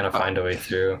think they're gonna find a way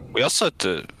through. We also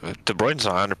De Bruyne's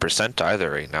not 100% either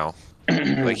right now.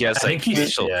 Like he has I think he's-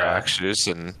 facial yeah. fractures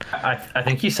and I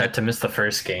think he's set to miss the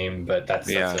first game, but that's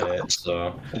it.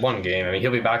 So one game. I mean,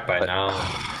 he'll be back by now.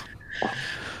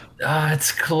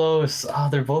 It's close.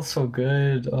 They're both so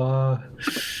good.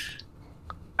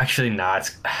 Actually, I'm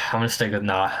gonna stick with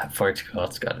Portugal.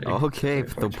 It's gotta be. Okay,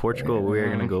 so Portugal. We're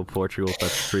gonna go Portugal.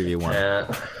 That's 3v1.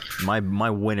 Yeah, My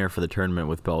winner for the tournament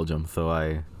with Belgium. So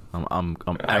I'm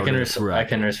out I can of this bracket. I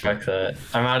can respect that.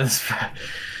 I'm out of this.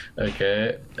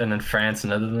 Okay, and then France,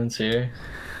 Netherlands here.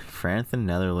 France and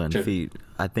Netherlands. Should- See,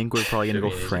 I think we're probably gonna should go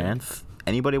be easy. France.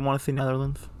 Anybody want to see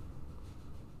Netherlands?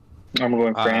 I'm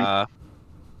going France.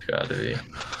 It's gotta be.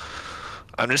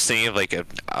 I'm just thinking of like an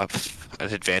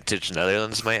advantage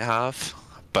Netherlands might have,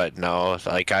 but no,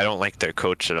 like I don't like their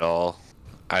coach at all.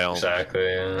 I don't. Exactly.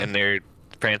 Yeah. And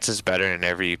France is better in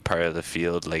every part of the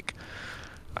field. Like,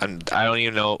 I don't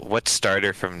even know what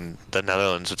starter from the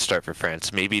Netherlands would start for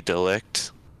France. Maybe De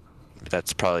Ligt.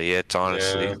 That's probably it,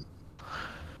 honestly. Yeah.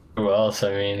 Who else? I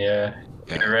mean, yeah.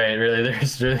 You're right. Really,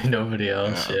 there's really nobody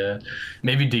else. Yeah.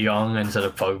 Maybe De Jong instead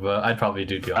of Pogba. I'd probably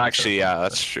do De Jong. Actually, yeah,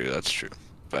 that's true. That's true.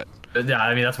 But Yeah,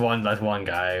 I mean that's one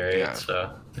guy, right? Yeah.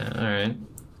 So yeah, all right.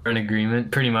 We're in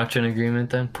agreement. Pretty much in agreement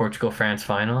then. Portugal France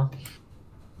final.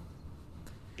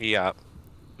 yeah,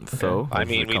 So I if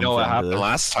mean, it we comes know what down to happened this-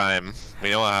 last time. We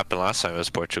know what happened last time. It was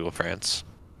Portugal, France.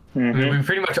 Mhm. We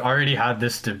pretty much already had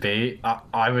this debate.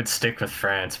 I would stick with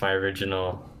France. My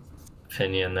original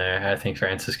opinion there. I think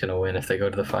France is gonna win if they go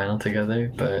to the final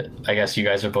together. But I guess you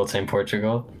guys are both saying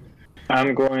Portugal.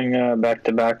 I'm going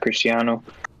back-to-back Cristiano.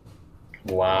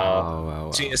 Wow. I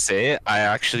was gonna say, I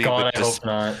actually God, would I hope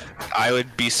not. I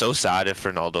would be so sad if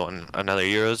Ronaldo won another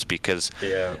Euros because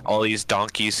all these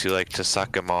donkeys who like to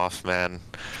suck him off, man,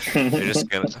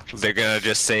 they're gonna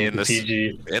just say in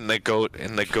the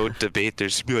goat debate,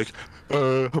 there's be like,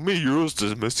 how many Euros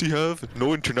does Messi have?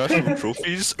 No international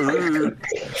trophies.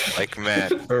 Like,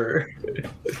 man,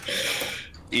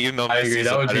 even though I agree, Messi's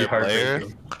that a would be better player,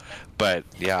 heartbreaking. but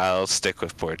yeah, I'll stick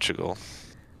with Portugal.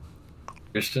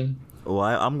 Kristian? Well,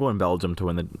 I'm going Belgium to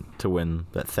win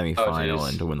that semi-final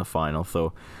and to win the final.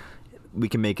 So we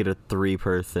can make it a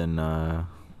 3-person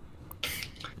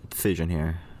decision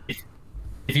here.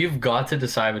 If you've got to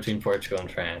decide between Portugal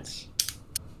and France,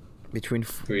 Between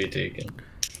who are you taking?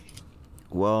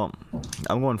 Well,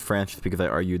 I'm going France just because I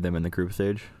argued them in the group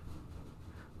stage.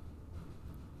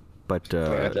 But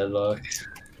Deadlock.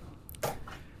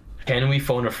 Can we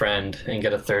phone a friend and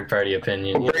get a third-party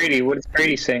opinion? Brady, what is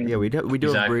Brady saying? yeah, we do have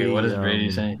Exactly. Brady. What is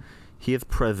Brady saying? He is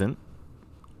present.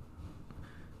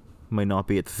 Might not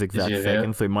be at this exact he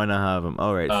second, so we might not have him.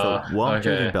 All right, so I'm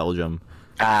choosing okay. Belgium.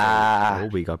 Ah, Oh,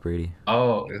 we got Brady.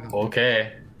 Oh,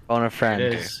 okay. phone a It friend.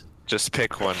 is. Just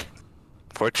pick one.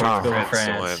 Portugal, Portugal, France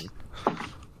to France. win.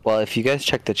 Well, if you guys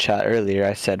checked the chat earlier,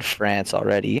 I said France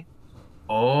already,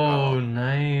 Oh,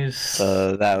 nice.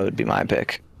 so that would be my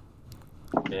pick.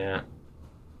 Yeah.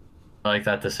 I like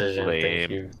that decision. Thank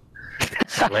Lame. you.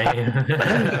 Lame.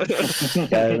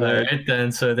 Yeah, Alright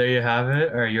then, so there you have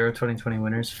it. Our Euro 2020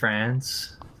 winners,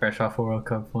 France. Fresh off a World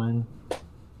Cup win.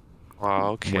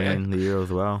 Wow, okay. Winning the Euros,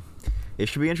 wow. It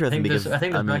should be interesting think this- because I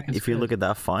think the mean, bracket's if you good. look at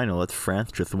that final, it's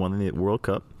France just won the World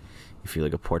Cup. If you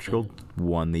look at Portugal,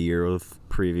 won the Euros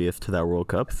previous to that World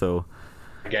Cup, so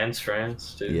Against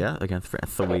France, too. yeah, against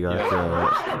France. So we got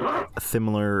a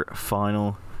similar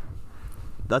final.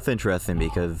 That's interesting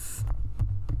because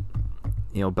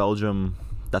Belgium.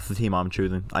 That's the team I'm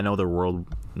choosing. I know they're world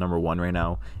 #1 right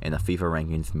now, and the FIFA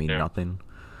rankings mean nothing.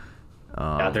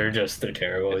 Yeah, they're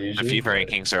terrible The usually. FIFA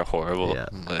rankings are horrible.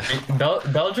 Yeah.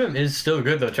 Belgium is still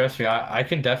good though, trust me. I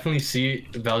can definitely see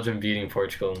Belgium beating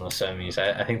Portugal in those semis.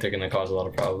 I think they're going to cause a lot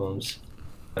of problems.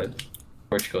 But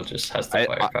Portugal just has the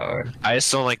firepower. I just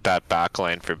don't like that back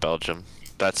line for Belgium.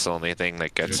 That's the only thing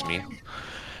that gets me.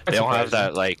 They don't have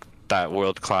that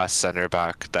world class center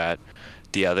back that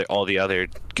all the other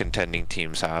contending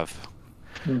teams have.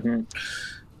 Mm-hmm.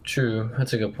 True,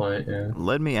 that's a good point, yeah.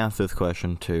 Let me ask this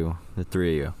question to the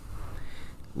three of you.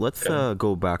 Let's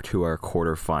go back to our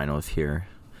quarterfinals here,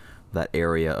 that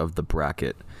area of the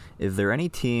bracket. Is there any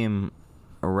team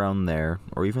around there,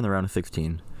 or even the round of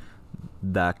 16,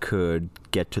 that could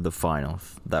get to the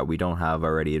finals that we don't have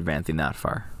already advancing that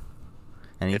far?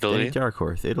 Any dark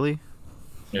horse? Italy?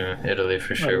 Yeah, Italy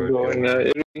for sure I'm would going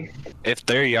be. Italy. If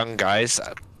their young guys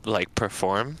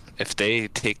perform, if they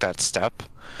take that step,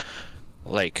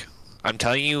 I'm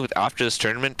telling you, after this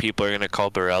tournament, people are gonna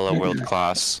call Barella world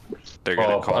class. They're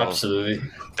gonna call absolutely.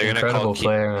 They're Incredible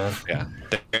player, man. Yeah,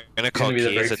 they're gonna call gonna be the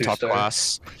Chiesa breakthrough top star.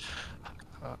 class.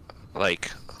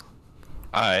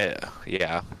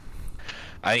 Yeah.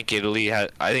 I think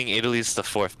Italy's the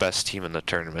 4th best team in the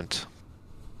tournament.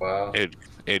 Wow.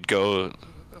 It'd go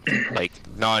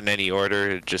not in any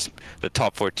order. Just the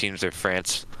top 4 teams are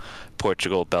France,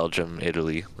 Portugal, Belgium,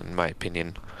 Italy, in my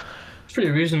opinion. It's pretty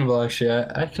reasonable, actually.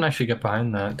 I can actually get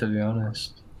behind that, to be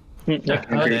honest. I I can like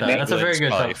agree with that. that. That's a very good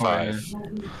Probably top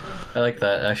 4. I like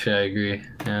that. Actually, I agree.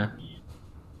 Yeah.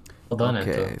 Well done,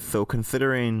 Okay, so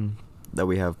considering that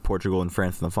we have Portugal and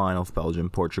France in the finals, Belgium,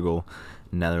 Portugal,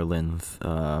 Netherlands,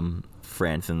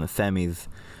 France in the semis,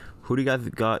 who do you guys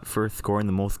got for scoring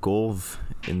the most goals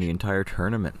in the entire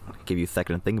tournament? I'll give you a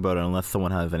second to think about it unless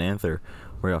someone has an answer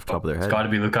right off the top of their head. It's got to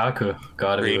be Lukaku.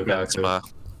 Got to be Karim Lukaku.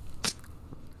 Benzema.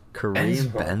 Karim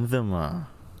Benzema.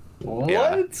 What?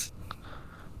 Yeah.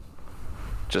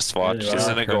 Just watch. Yeah, He's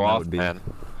gonna that go off, would be- man.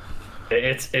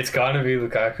 It's got to be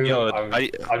Lukaku. Yo, I'm never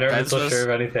been so Benzema's- sure of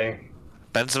anything.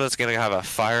 Benzema's gonna have a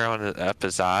fire up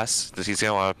his ass. He's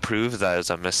gonna want to prove that it's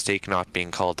a mistake not being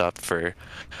called up for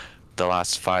the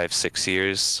last 5-6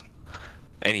 years.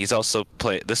 And he's also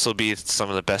played. This will be some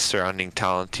of the best surrounding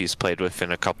talent he's played with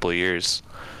in a couple of years.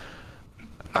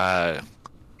 Yeah.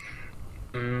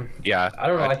 I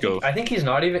don't know. I'd go. I think he's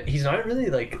not really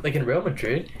like in Real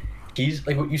Madrid. He's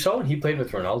like what you saw when he played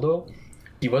with Ronaldo.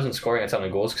 He wasn't scoring a ton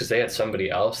of goals because they had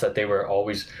somebody else that they were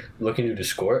always looking to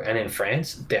score. And in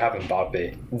France, they have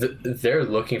Mbappe. They're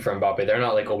looking for Mbappe. They're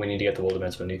not like, oh, we need to get the ball to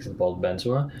Benzema. We need to get the ball to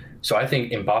Benzema. So I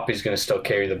think Mbappe is going to still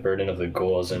carry the burden of the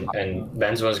goals, and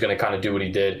Benzema is going to kind of do what he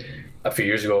did a few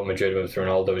years ago at Madrid with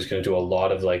Ronaldo. He's going to do a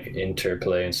lot of like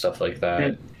interplay and stuff like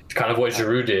that. kind of what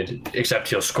Giroud did, except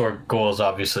he'll score goals,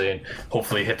 obviously, and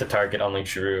hopefully hit the target, unlike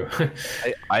Giroud.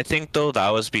 I think, though, that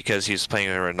was because he was playing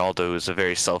with Ronaldo, who's a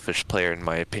very selfish player, in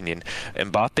my opinion.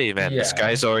 Mbappe, man, this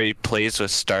guy's already plays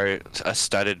with a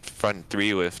studded front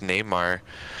three with Neymar,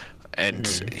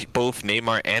 and both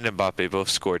Neymar and Mbappe both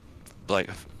scored, like,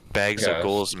 bags of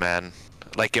goals, man.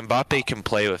 Like, Mbappe can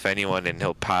play with anyone, and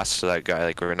he'll pass to that guy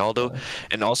like Ronaldo.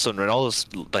 And also, in Ronaldo's,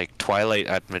 like, twilight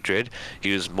at Madrid,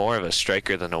 he was more of a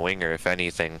striker than a winger, if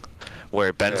anything.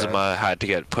 Where Benzema had to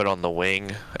get put on the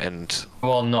wing, and...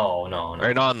 Well, no.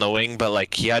 Or not on the wing, but,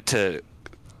 like, he had to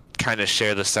kind of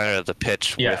share the center of the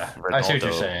pitch with Ronaldo. I see what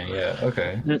you're saying,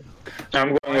 okay.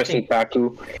 I'm going with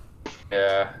Lukaku.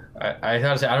 Yeah, I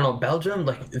gotta say, I don't know, Belgium,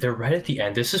 like, they're right at the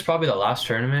end. This is probably the last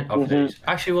tournament of this.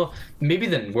 Actually, well, maybe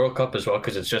the World Cup as well,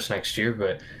 because it's just next year,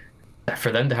 but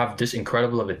for them to have this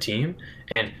incredible of a team,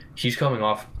 and he's coming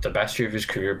off the best year of his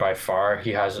career by far.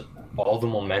 He has all the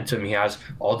momentum, he has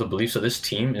all the belief, so this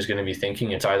team is going to be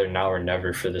thinking it's either now or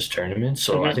never for this tournament.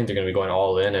 So I think they're going to be going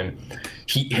all in, and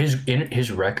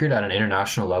his record at an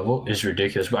international level is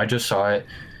ridiculous. I just saw it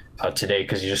today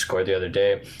because he just scored the other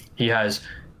day.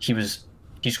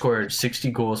 He scored 60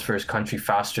 goals for his country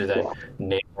faster than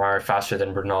Neymar, faster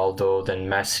than Ronaldo, than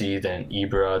Messi, than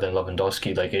Ibra, than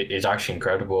Lewandowski. Like, it's actually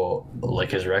incredible, like,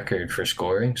 his record for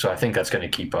scoring. So I think that's going to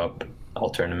keep up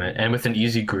all tournament. And with an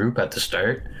easy group at the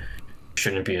start,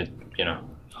 shouldn't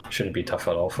be tough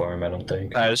at all for him, I don't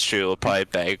think. That is true. He'll probably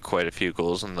bag quite a few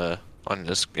goals in the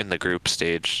group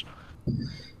stage.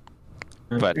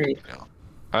 But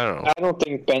I don't know. I don't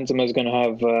think Benzema's going to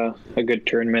have a good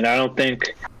tournament. I don't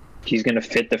think he's going to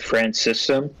fit the France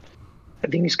system. I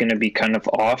think he's going to be kind of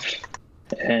off.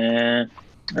 I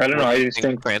don't know. I just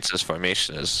think France's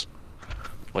formation is.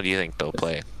 What do you think they'll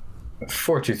play?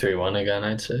 4-2-3-1 again,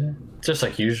 I'd say. Just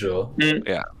like usual.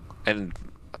 Yeah, and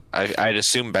I'd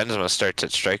assume Benzema starts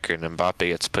at striker and Mbappe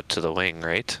gets put to the wing,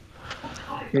 right?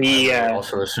 Yeah. I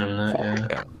also assume that.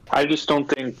 Yeah. I just don't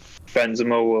think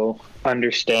Benzema will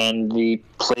understand the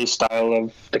play style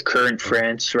of the current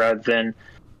France rather than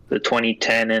the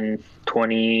 2010 and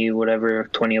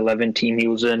 2011 team he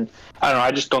was in. I don't know.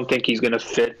 I just don't think he's going to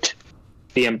fit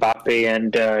the Mbappe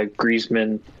and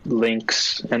Griezmann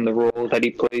links and the role that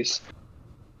he plays.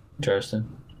 Interesting.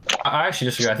 I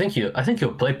actually disagree. I think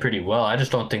he'll play pretty well. I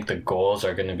just don't think the goals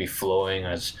are going to be flowing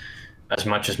as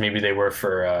much as maybe they were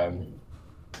for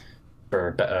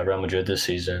Real Madrid this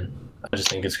season. I just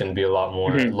think it's going to be a lot more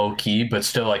low key, but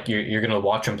still, like, you're going to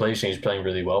watch him play, and he's playing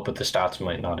really well, but the stats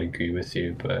might not agree with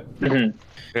you. But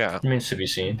yeah, it remains to be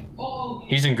seen.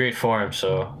 He's in great form,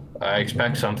 so I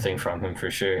expect something from him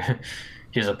for sure.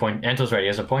 He has a point. Anto's right. He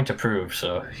has a point to prove,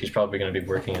 so he's probably going to be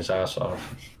working his ass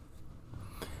off.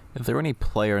 Is there any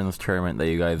player in this tournament that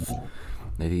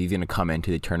he's going to come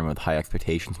into the tournament with high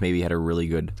expectations? Maybe he had a really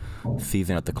good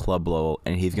season at the club level,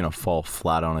 and he's going to fall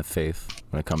flat on his face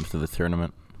when it comes to the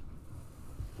tournament?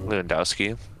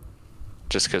 Lewandowski,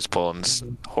 just because Poland's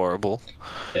horrible.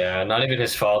 Yeah, not even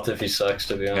his fault if he sucks,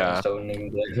 to be honest. I wouldn't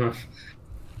even blame him.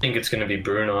 I think it's going to be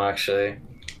Bruno, actually.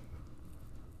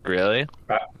 Really?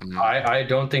 I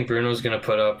don't think Bruno's going to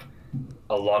put up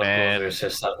a lot of goals or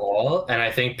assists at all, and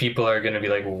I think people are going to be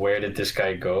like, where did this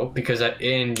guy go? Because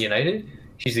in United,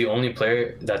 he's the only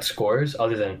player that scores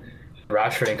other than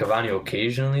Rashford and Cavani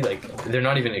occasionally. Like, they're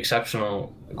not even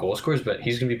exceptional goal scorers, but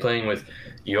he's going to be playing with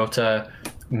Jota,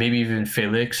 maybe even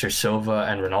Felix or Silva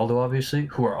and Ronaldo, obviously,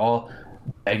 who are all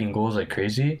bagging goals like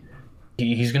crazy.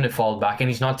 He's going to fall back, and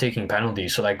he's not taking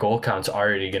penalties, so that goal count's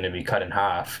already going to be cut in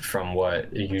half from what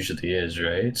it usually is,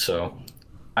 right? So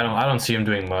I don't see him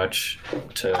doing much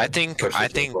to push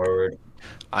this thing forward.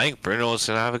 I think Bruno's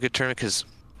going to have a good tournament because,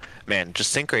 man,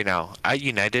 just think right now, at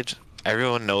United,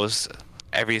 everyone knows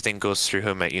everything goes through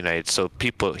him at United. So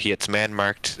he gets man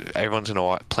marked. Everyone's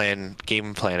gonna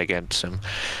game plan against him.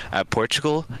 At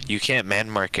Portugal, you can't man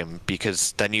mark him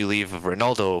because then you leave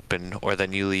Ronaldo open, or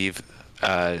then you leave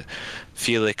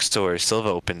Felix or Silva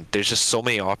open. There's just so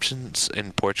many options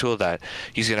in Portugal that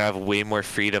he's gonna have way more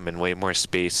freedom and way more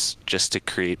space just to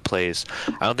create plays.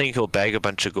 I don't think he'll bag a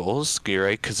bunch of goals. You're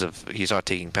right, because he's not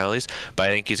taking penalties, but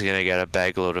I think he's gonna get a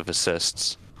bag load of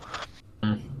assists.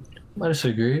 I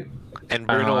disagree. And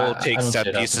Bruno will take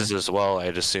set pieces as well,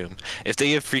 I'd assume. If they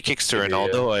give free kicks to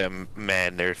Ronaldo,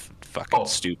 they're fucking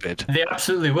stupid. They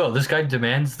absolutely will. This guy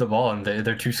demands the ball, and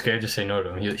they're too scared to say no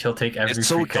to him. He'll take every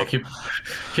free kick.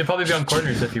 He'll probably be on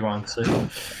corners if he wants.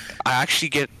 I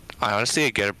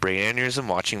honestly get a brain aneurysm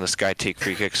watching this guy take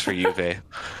free kicks for Juve.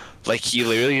 Like, he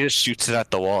literally just shoots it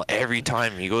at the wall every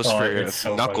time. He goes for a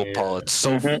so knuckle funny, pull. yeah. It's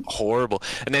so horrible.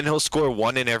 And then he'll score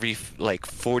one in every, like,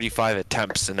 45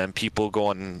 attempts, and then people go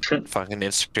on fucking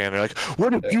Instagram. They're like,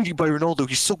 what a beauty by Ronaldo.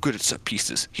 He's so good at set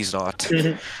pieces. He's not.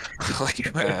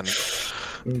 Like, man.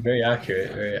 Very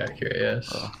accurate,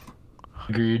 yes.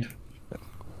 Agreed.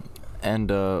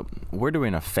 And we're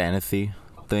doing a fantasy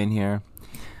thing here.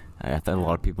 I think a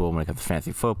lot of people, when it comes to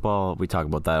fantasy football, we talk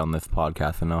about that on this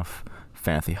podcast enough.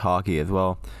 Fantasy hockey as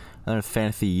well. And there's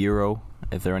fantasy Euro.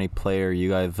 Is there any player you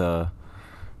guys are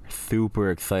super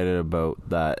excited about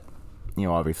that? You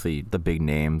know, obviously the big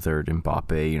names are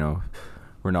Mbappe, you know,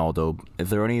 Ronaldo. Is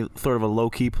there any sort of a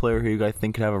low-key player who you guys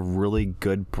think could have a really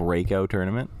good breakout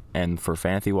tournament? And for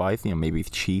fantasy-wise, you know, maybe he's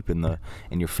cheap in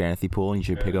your fantasy pool and you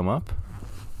should pick him up?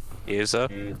 He's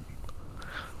up.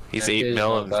 He's Yeah, 8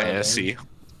 mil in not bad, fantasy.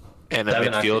 And a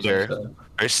 7 midfielder. actually,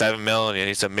 Or 7 million, and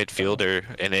he's a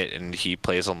midfielder in it, and he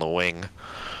plays on the wing.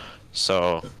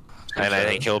 So, and I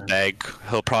think he'll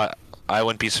probably, I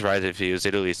wouldn't be surprised if he was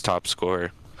Italy's top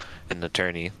scorer in the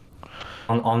tourney.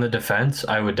 On the defense,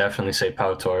 I would definitely say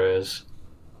Pau Torres.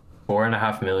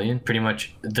 4.5 million, pretty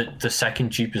much the second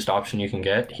cheapest option you can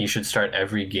get. He should start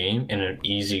every game in an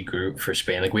easy group for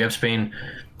Spain. Like, we have Spain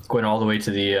going all the way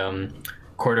to the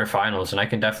quarterfinals, and I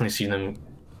can definitely see them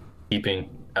keeping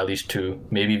at least 2,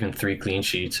 maybe even 3 clean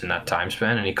sheets in that time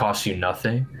span, and he costs you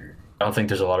nothing. I don't think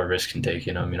there's a lot of risk in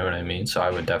taking him, you know what I mean? So I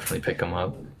would definitely pick him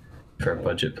up for a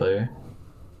budget player.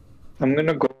 I'm going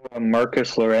to go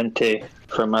Marcus Llorente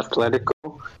from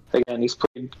Atletico. Again, he's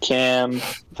played cam,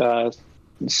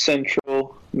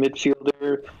 central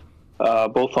midfielder,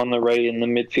 both on the right in the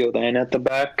midfield and at the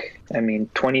back. I mean,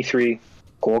 23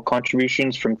 goal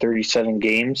contributions from 37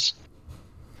 games.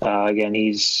 Again,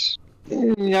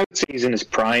 I would say he's in his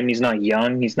prime. He's not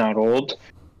young. He's not old.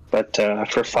 But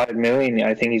for 5 million,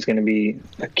 I think he's going to be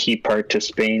a key part to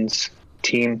Spain's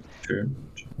team. True.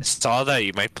 Saw that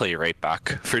you might play right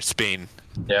back for Spain.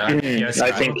 Yeah,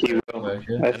 I think he will.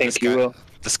 I think he will.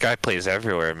 This guy plays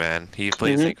everywhere, man. He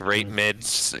plays like right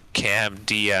mids, cam,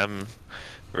 DM,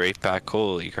 right back.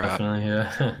 Holy crap! Definitely,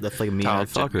 yeah. That's like me in a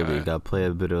Talented soccer guy. league. I play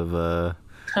a bit of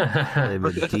play a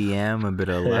bit of DM, a bit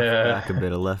of left back, a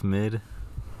bit of left mid.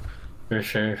 For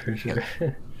sure.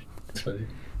 That's funny.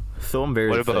 So I'm very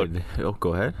What about- excited. Oh,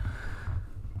 go ahead.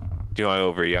 Do you want to go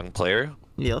over a young player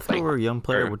Yeah, let's go over a young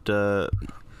player with or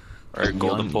a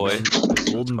golden boy?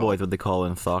 Golden boy is what they call it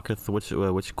in soccer. So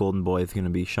which golden boy is going to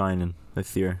be shining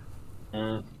this year?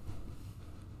 We'll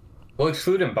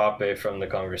exclude Mbappe from the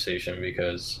conversation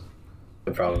because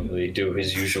he'll probably do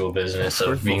his usual business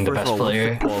of being the First best of all, what's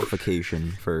player. the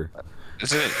qualification for?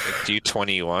 Is it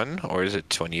D21 or is it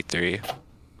 23?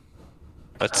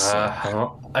 Let's.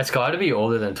 It's got to be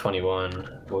older than 21.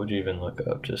 What would you even look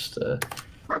up? Just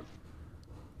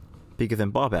Because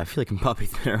Mbappe, I feel like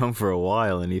Mbappe's been around for a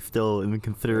while and he's still in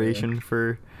consideration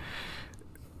for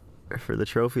the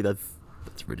trophy. That's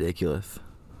ridiculous.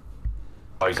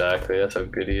 exactly. That's how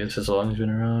good he is. As long as he's been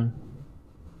around.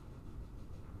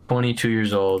 22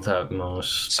 years old at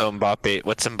most. So Mbappe,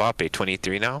 what's Mbappe?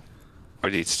 23 now, or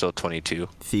is he still 22?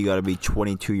 So you got to be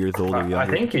 22 years old or younger. I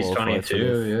think to he's qualify for 22.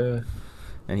 this. Yeah.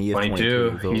 And he is 22.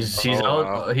 years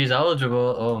old. He's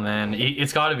eligible. Oh man,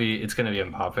 it's gonna be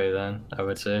Mbappe then. I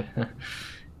would say.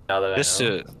 Now that I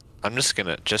know. I'm just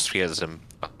gonna because I'm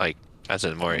like as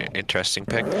a more interesting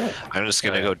pick. I'm just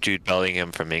gonna go Jude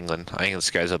Bellingham from England. I think this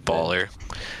guy's a baller,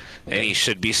 and he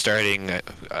should be starting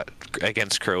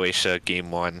against Croatia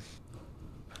game 1.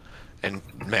 And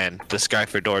man, this guy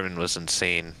for Dortmund was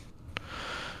insane.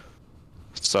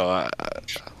 So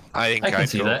I think I can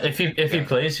see that. If he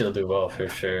plays, he'll do well for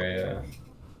sure. Yeah.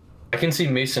 I can see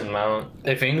Mason Mount.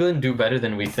 If England do better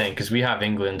than we think, because we have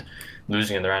England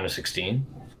losing in the round of 16.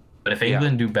 But if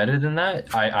England do better than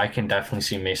that, I can definitely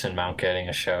see Mason Mount getting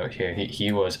a shout here.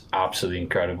 He was absolutely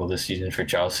incredible this season for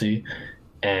Chelsea,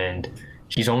 and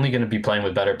he's only going to be playing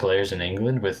with better players in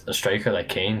England. With a striker like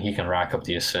Kane, he can rack up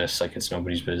the assists like it's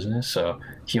nobody's business. So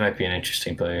he might be an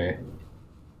interesting player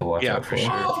to watch out for.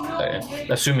 Sure.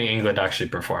 Assuming England actually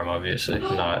perform, obviously,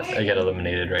 not get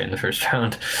eliminated right in the first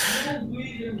round. I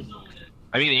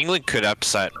mean, England could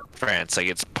upset France. Like,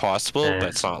 it's possible, but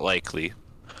it's not likely.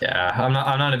 Yeah, I'm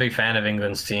not a big fan of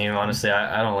England's team. Honestly,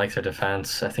 I don't like their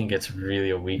defense. I think it's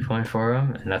really a weak point for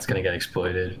them, and that's going to get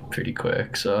exploited pretty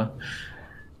quick. So,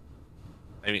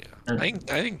 I mean, I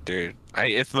think they're.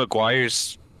 If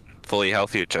Maguire's fully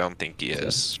healthy, which I don't think he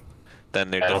is, then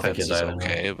their defense is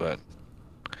okay. But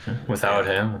without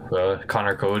him,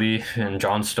 Connor Cody and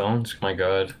John Stones, my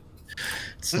God,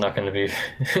 it's not going to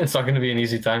be an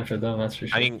easy time for them. That's for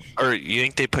sure. or you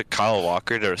think they put Kyle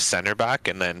Walker to center back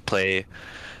and then play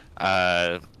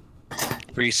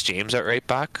Reece James at right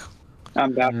back.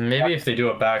 I'm back. Maybe if they do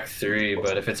a back three,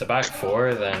 but if it's a back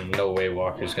four, then no way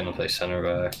Walker's gonna play center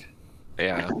back.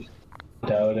 Yeah.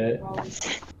 Doubt it.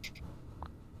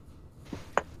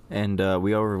 And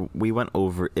we went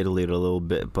over Italy a little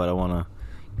bit, but I want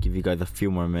to give you guys a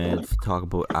few more minutes to talk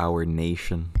about our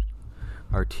nation,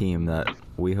 our team that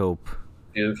we hope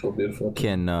Beautiful.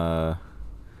 can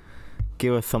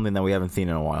give us something that we haven't seen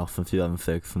in a while, since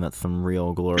 2006, and that's some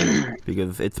real glory.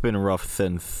 Because it's been rough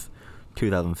since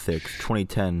 2006.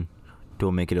 2010,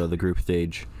 don't make it out of the group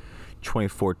stage.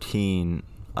 2014,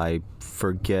 I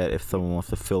forget if someone wants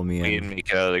to fill me in. We didn't make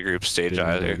it out of the group stage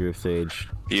either. Group stage.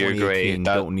 You're great.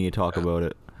 Don't need to talk about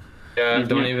it. Yeah,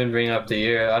 don't even bring up the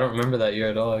year. I don't remember that year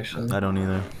at all, actually. I don't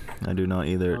either. I do not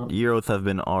either. Euros have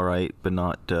been alright, but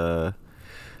not as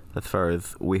far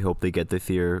as we hope they get this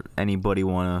year. Anybody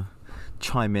want to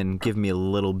chime in, give me a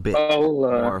little bit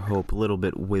more hope, a little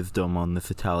bit wisdom on this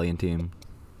Italian team?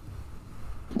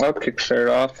 I'll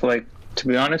kickstart off. Like, to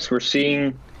be honest, we're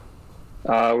starting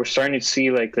to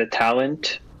see like the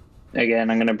talent.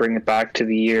 Again, I'm gonna bring it back to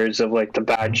the years of like the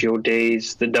Baggio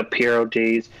days, the Del Piero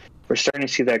days. We're starting to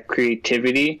see that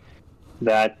creativity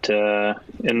that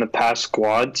in the past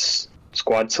squad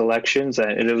selections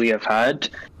that Italy have had.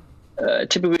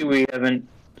 Typically, we haven't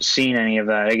seen any of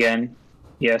that. Again,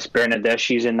 yes,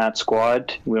 Bernardeschi's in that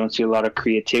squad. We don't see a lot of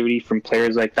creativity from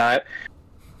players like that.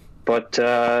 But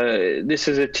this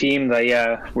is a team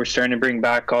that, we're starting to bring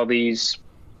back all these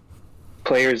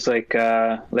players like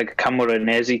a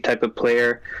Camoranesi type of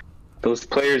player. Those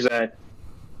players that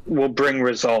will bring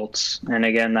results. And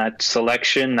again, that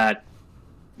selection that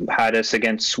had us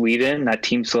against Sweden, that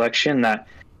team selection that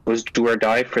was do or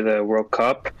die for the World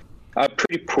Cup, a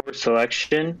pretty poor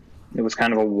selection. It was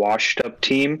kind of a washed up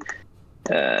team.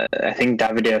 I think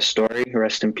Davide Astori,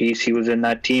 rest in peace, he was in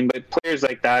that team. But players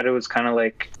like that, it was kind of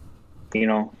like,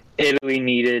 Italy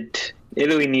needed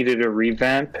a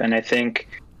revamp, and I think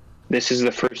this is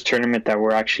the first tournament that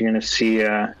we're actually going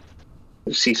to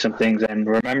see some things. And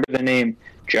remember the name,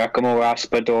 Giacomo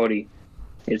Raspadori.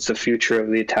 It's the future of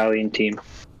the Italian team.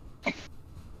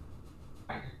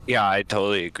 Yeah, I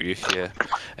totally agree with you.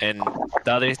 And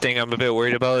the other thing I'm a bit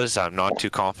worried about is I'm not too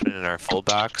confident in our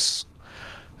fullbacks.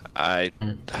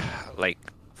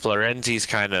 Florenzi's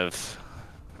kind I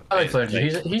like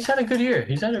Florenzi. He's had a good year.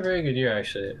 He's had a very good year,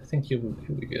 actually. I think he'll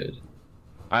be good.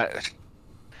 I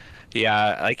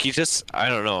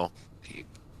don't know.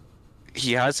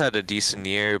 He has had a decent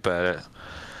year, but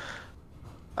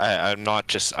I'm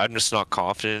just not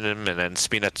confident in him. And then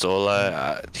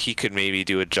Spinazzola, he could maybe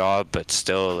do a job, but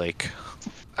still,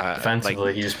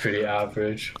 defensively, he's pretty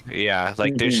average. Yeah,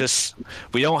 there's just,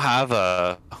 we don't have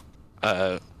a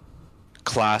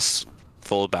class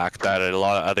fullback that a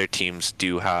lot of other teams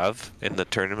do have in the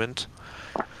tournament.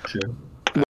 Sure.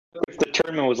 If the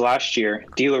tournament was last year,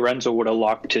 Di Lorenzo would have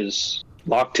locked his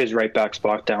right back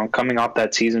spot down coming off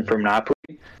that season from Napoli.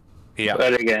 Yeah.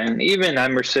 But again, even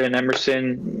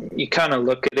Emerson, you kind of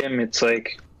look at him, it's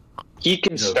like he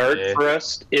can start for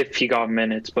us if he got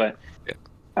minutes, but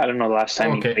I don't know the last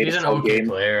time he played he's an okay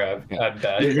player at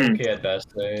best. He's okay at best.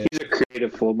 He's a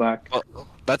creative fullback. Well,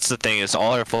 that's the thing, is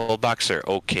all our fullbacks are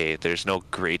okay. There's no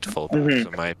great fullbacks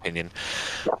in my opinion.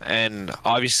 And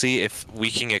obviously, if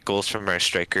we can get goals from our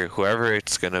striker, whoever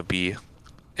it's gonna be,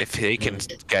 if they can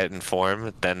get in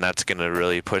form, then that's gonna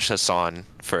really push us on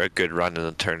for a good run in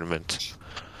the tournament.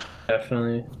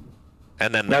 Definitely.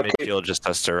 And then the midfield just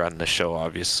has to run the show,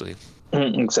 obviously.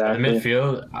 Exactly.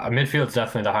 Midfield's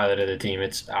definitely the highlight of the team.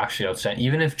 It's actually outstanding.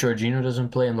 Even if Jorginho doesn't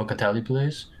play and Locatelli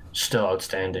plays, still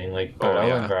outstanding.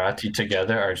 Barella and Verratti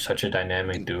together are such a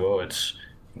dynamic duo. It's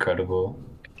incredible.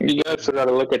 You also got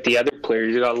to look at the other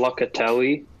players. You got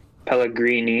Locatelli,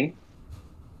 Pellegrini.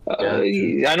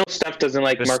 I know Steph doesn't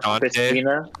like Marco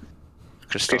Pessina.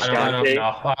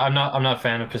 I'm not a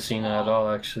fan of Pessina at all,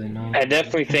 actually. No. I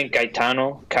definitely think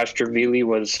Gaetano Castrovilli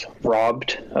was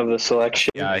robbed of the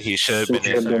selection. Yeah, he should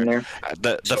have been there.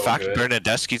 The fact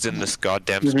Bernardeschi's in this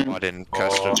goddamn squad and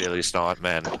Castrovilli's not,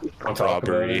 man.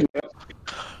 Robbery.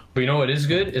 But you know what is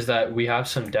good is that we have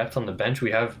some depth on the bench.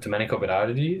 We have Domenico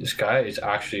Berardi. This guy is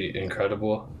actually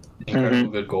incredible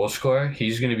good goal scorer.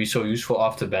 He's going to be so useful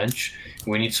off the bench.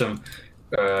 We need some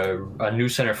a new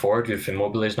center forward if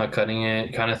Immobile's not cutting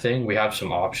it, kind of thing. We have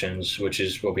some options, which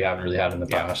is what we haven't really had in the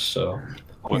past. So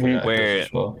where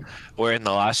in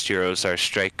the last Euros our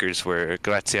strikers were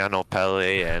Graziano Pelle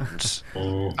and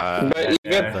Pelle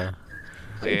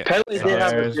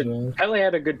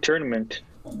had a good tournament.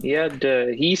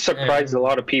 He surprised a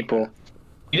lot of people.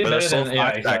 He did better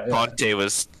than Conte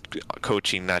was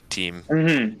coaching that team.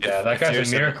 Mm-hmm. Yeah, that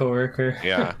guy's a miracle worker.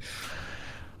 Yeah.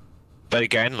 But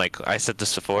again, like I said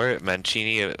this before,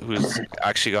 Mancini, who's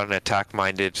actually got an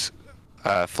attack-minded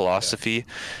philosophy,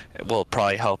 will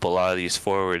probably help a lot of these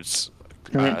forwards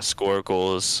score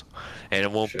goals, and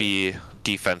it won't be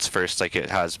defense first like it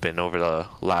has been over the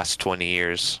last 20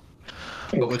 years.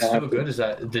 But what's so good is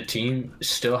that the team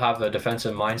still have a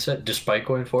defensive mindset despite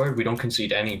going forward. We don't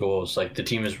concede any goals. Like the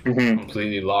team is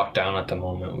completely locked down at the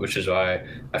moment, which is why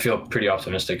I feel pretty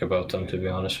optimistic about them, to be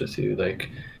honest with you. Like,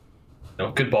 you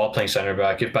know, good ball playing center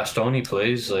back. If Bastoni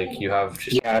plays, like you have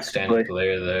just a standing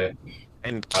player there.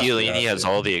 And Chiellini has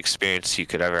all the experience you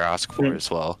could ever ask for as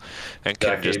well, and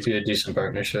can just be a decent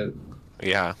partnership.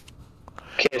 Yeah.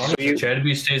 Okay, so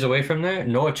Cherby stays away from there.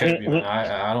 No, Cherby. Man.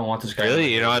 I don't want this guy.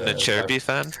 Really, you're not a Cherby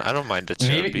fan? I don't mind a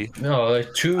Cherby. Maybe, no,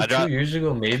 like two years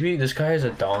ago, maybe this guy is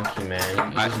a donkey,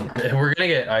 man. We're gonna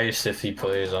get iced if he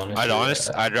plays.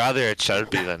 Honestly, I'd rather a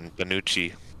Cherby than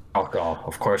Bonucci. Oh God,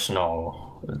 of course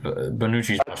no.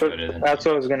 Bonucci's much better than. That's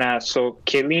what I was gonna ask. So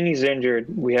Chiellini's injured.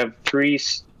 We have 3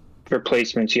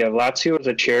 replacements. You have Lazio's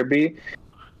a Cherby,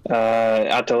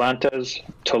 Atalanta's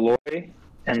Toloi.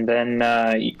 And then,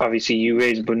 obviously,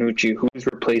 Juve's Bonucci. Who's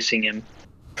replacing him?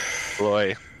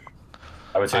 Toloi.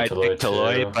 I would say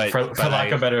Toloi, but for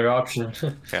lack of a better option.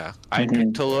 Yeah, I'd pick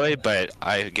Toloi, but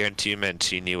I guarantee you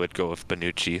Mancini would go with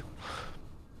Bonucci.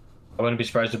 I wouldn't be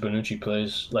surprised if Bonucci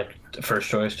plays, like, first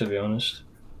choice, to be honest.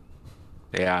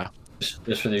 Yeah.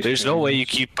 Just for the There's no way you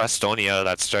keep Bastoni out of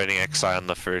that starting XI on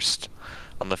the first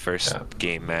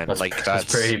game, man.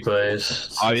 That's where he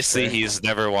plays. Obviously, he's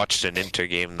never watched an Inter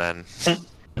game then.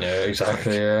 Yeah,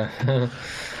 exactly, yeah.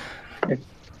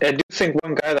 I do think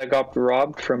one guy that got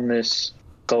robbed from this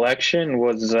collection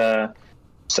was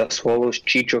Sassuolo's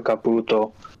Ciccio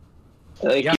Caputo.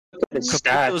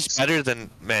 Caputo's better than,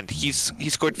 man, he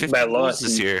scored 50 goals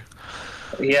this year.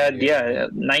 He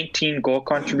had 19 goal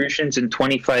contributions in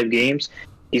 25 games.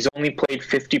 He's only played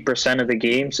 50% of the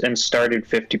games and started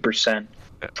 50%.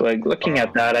 So, like, looking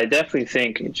at that, I definitely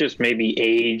think it's just maybe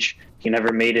age. He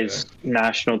never made his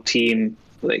national team,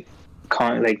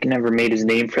 never made his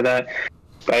name for that.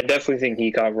 But I definitely think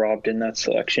he got robbed in that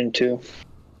selection too.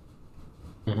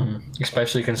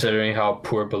 Especially considering how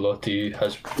poor Belotti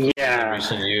has been in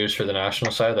recent years for the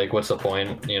national side. Like, what's the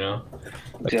point, you know?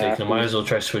 Like, they might as well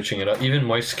try switching it up. Even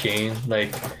Moise Kean,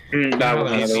 like... that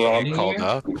was called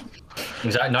up.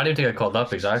 Exactly. Not even to get called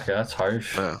up, exactly. That's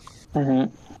harsh. Yeah.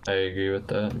 I agree with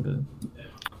that. But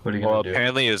what are you going to do?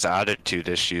 Apparently his attitude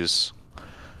issues.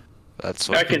 That's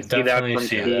what I can see that from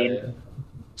Kean.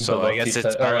 So I guess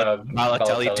it's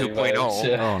Balotelli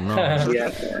 2.0. Oh no.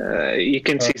 Yeah, you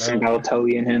can see some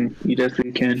Balotelli in him. You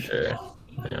definitely can. Sure.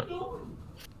 Yeah.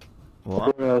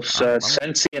 Well, What else?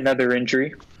 Sensi, another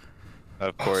injury.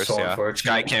 Of course, So yeah.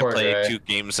 unfortunate. Guy can't Poor play guy. 2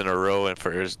 games in a row and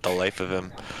for the life of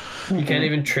him. You can't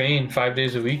even train 5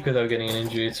 days a week without getting an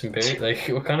injury. It's embarrassing. Like,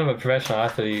 what kind of a professional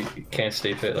athlete can't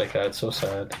stay fit like that? It's so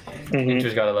sad.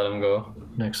 Inter's got to let him go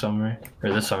next summer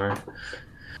or this summer.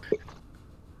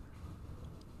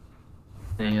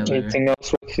 Anything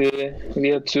else with the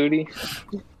Azzurri?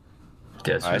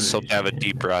 I still have a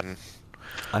deep run.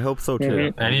 I hope so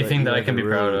too. Anything that I can be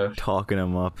proud of. Talking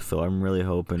him up, so I'm really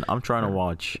hoping. I'm trying to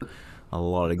watch a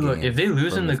lot of games. Look, if they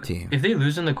lose in the team.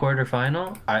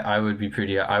 quarterfinal, I would be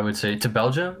pretty. I would say to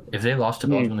Belgium. If they lost to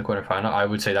Belgium in the quarterfinal, I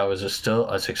would say that was still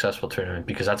a successful tournament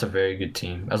because that's a very good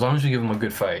team. As long as we give them a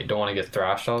good fight, don't want to get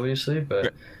thrashed, obviously,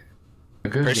 but a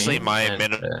good Personally, game my and,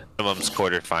 minimum's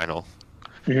quarterfinal.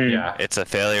 Yeah, It's a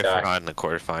failure for not in the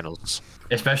quarterfinals.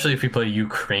 especially if we play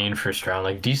Ukraine first round.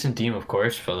 Like, decent team, of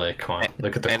course, but like, come on,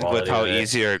 look at the And quality. with how of it.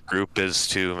 easy our group is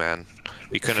too, man.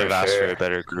 We couldn't have asked for a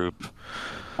better group.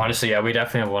 Honestly, yeah, we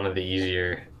definitely have one of the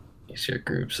easier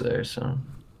groups there. So,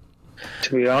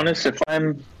 To be honest, if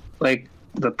I'm like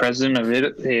the president of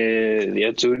the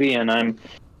Azzurri and I'm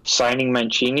signing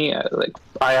Mancini,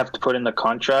 I have to put in the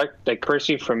contract. Like,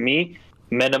 personally, for me,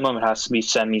 minimum it has to be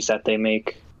semis that they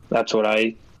make. That's what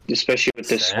especially with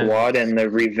the squad and the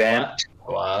revamped.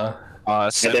 wow, I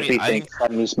definitely think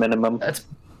semis minimum. that's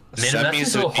Semis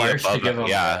so would be harsh to above give them, them.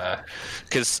 yeah.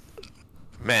 Because,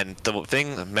 man, the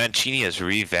thing, Mancini has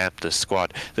revamped the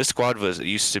squad. This squad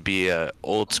used to be a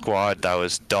old squad that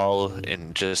was dull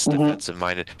and just defensive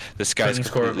minded. This guy's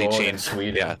completely changed.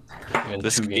 Yeah,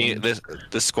 this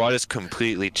squad has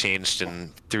completely changed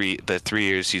in the 3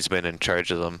 years he's been in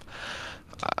charge of them.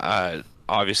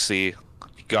 Obviously,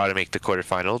 you got to make the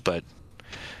quarterfinal, but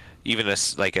even a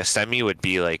semi would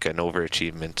be like an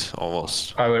overachievement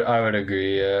almost. I would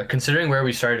agree. Considering where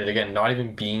we started, again, not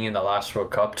even being in the last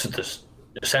World Cup to this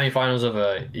semifinals of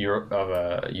a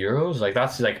Euros, like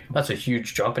that's a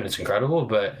huge jump and it's incredible.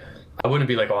 But I wouldn't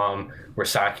be like, oh, we're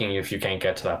sacking you if you can't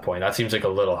get to that point. That seems like a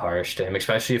little harsh to him,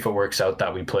 especially if it works out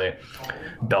that we play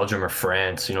Belgium or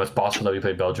France. You know, it's possible that we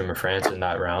play Belgium or France in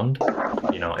that round.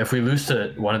 You know, if we lose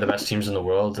to one of the best teams in the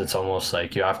world, it's almost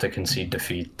like you have to concede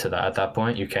defeat to that at that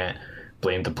point. You can't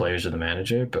blame the players or the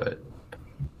manager, but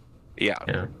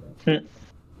Yeah.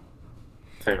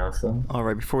 Fair enough, though. All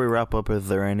right, before we wrap up, is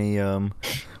there any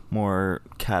more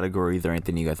categories or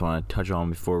anything you guys want to touch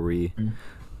on before we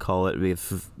call it?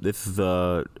 Because this is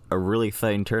a really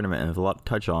exciting tournament and there's a lot to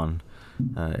touch on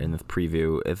in this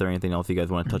preview. Is there anything else you guys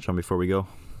want to touch on before we go?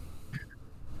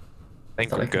 I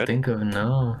think we're good. Think of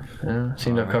no. Yeah,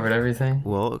 seem to have covered everything.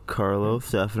 Well, Carlo,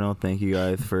 Stefano, thank you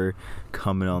guys for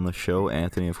coming on the show.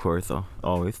 Anthony, of course,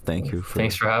 always thank you.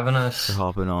 Thanks for having us. For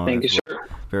hopping on. Thank you, sir.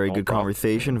 Very good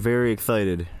conversation. Very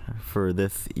excited for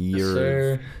this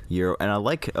Euro. And I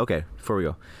like. Okay, before we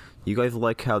go, you guys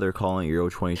like how they're calling Euro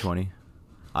 2020?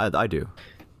 I do.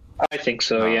 I think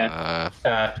so. Yeah.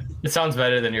 It sounds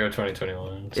better than Euro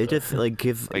 2021. So. It just like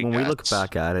gives when we look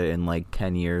back at it in like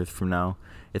 10 years from now,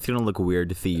 it's gonna look weird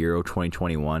to see Euro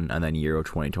 2021 and then Euro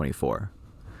 2024.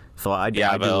 So I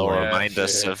but it'll love, remind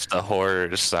us of the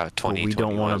horrors that 2020 we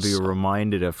don't want to be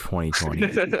reminded of 2020.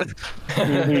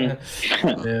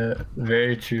 Yeah,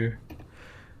 very true.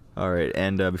 All right,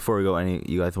 and before we go,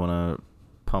 you guys want to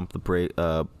pump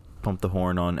the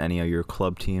horn on any of your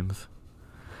club teams?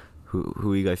 Who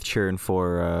are you guys cheering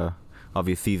for?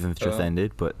 Obviously, season's just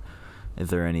ended, but is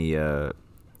there any Inter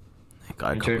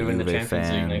to win the Champions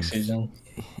League next season.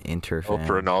 Inter Hope fans?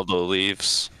 Ronaldo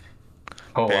leaves.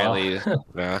 Oh, Apparently, wow.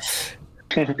 yeah.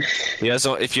 He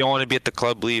doesn't. If you don't want to be at the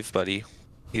club, leave, buddy.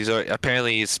 He's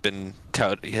been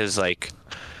his like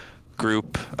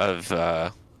group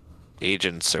of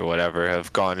agents or whatever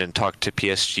have gone and talked to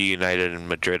PSG, United, and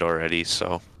Madrid already.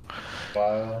 So.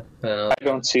 Wow. I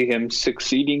don't see him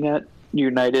succeeding at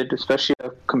United, especially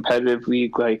a competitive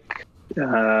league like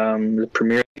the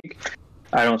Premier League.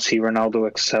 I don't see Ronaldo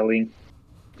excelling.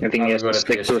 I think he has to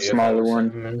stick to a smaller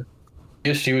one.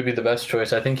 PSG would be the best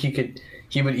choice. I think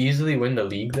he would easily win the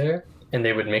league there, and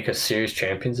they would make a serious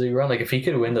Champions League run. Like if he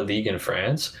could win the league in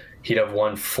France, he'd have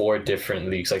won 4 different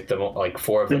leagues, like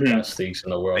four of the best leagues in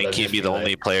the world. I think he'd be the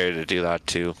only player to do that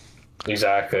too.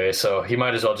 Exactly. So he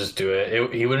might as well just do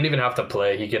it. He wouldn't even have to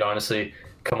play. He could honestly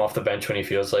come off the bench when he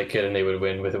feels like it, and they would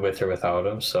win with or without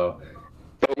him. So.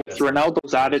 But with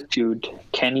Ronaldo's attitude,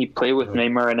 can he play with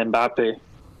Neymar and Mbappe?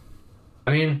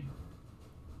 I mean,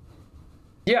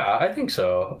 yeah, I think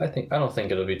so. I don't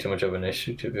think it'll be too much of an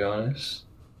issue, to be honest.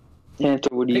 Yeah,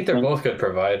 so what do I you think they're both good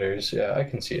providers. Yeah, I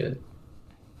can see it.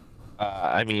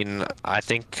 I mean, I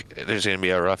think there's going to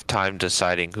be a rough time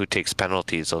deciding who takes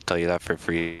penalties. I'll tell you that for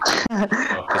free.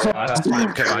 Last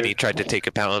time Cavani tried to take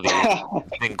a penalty,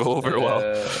 it didn't go over well.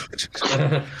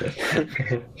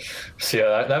 So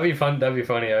yeah, that'd be fun. That'd be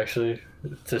funny actually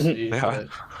to see. Yeah.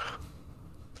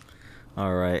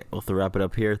 All right, well, to wrap it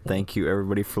up here, thank you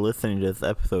everybody for listening to this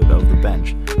episode of the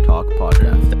Bench Talk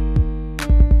Podcast.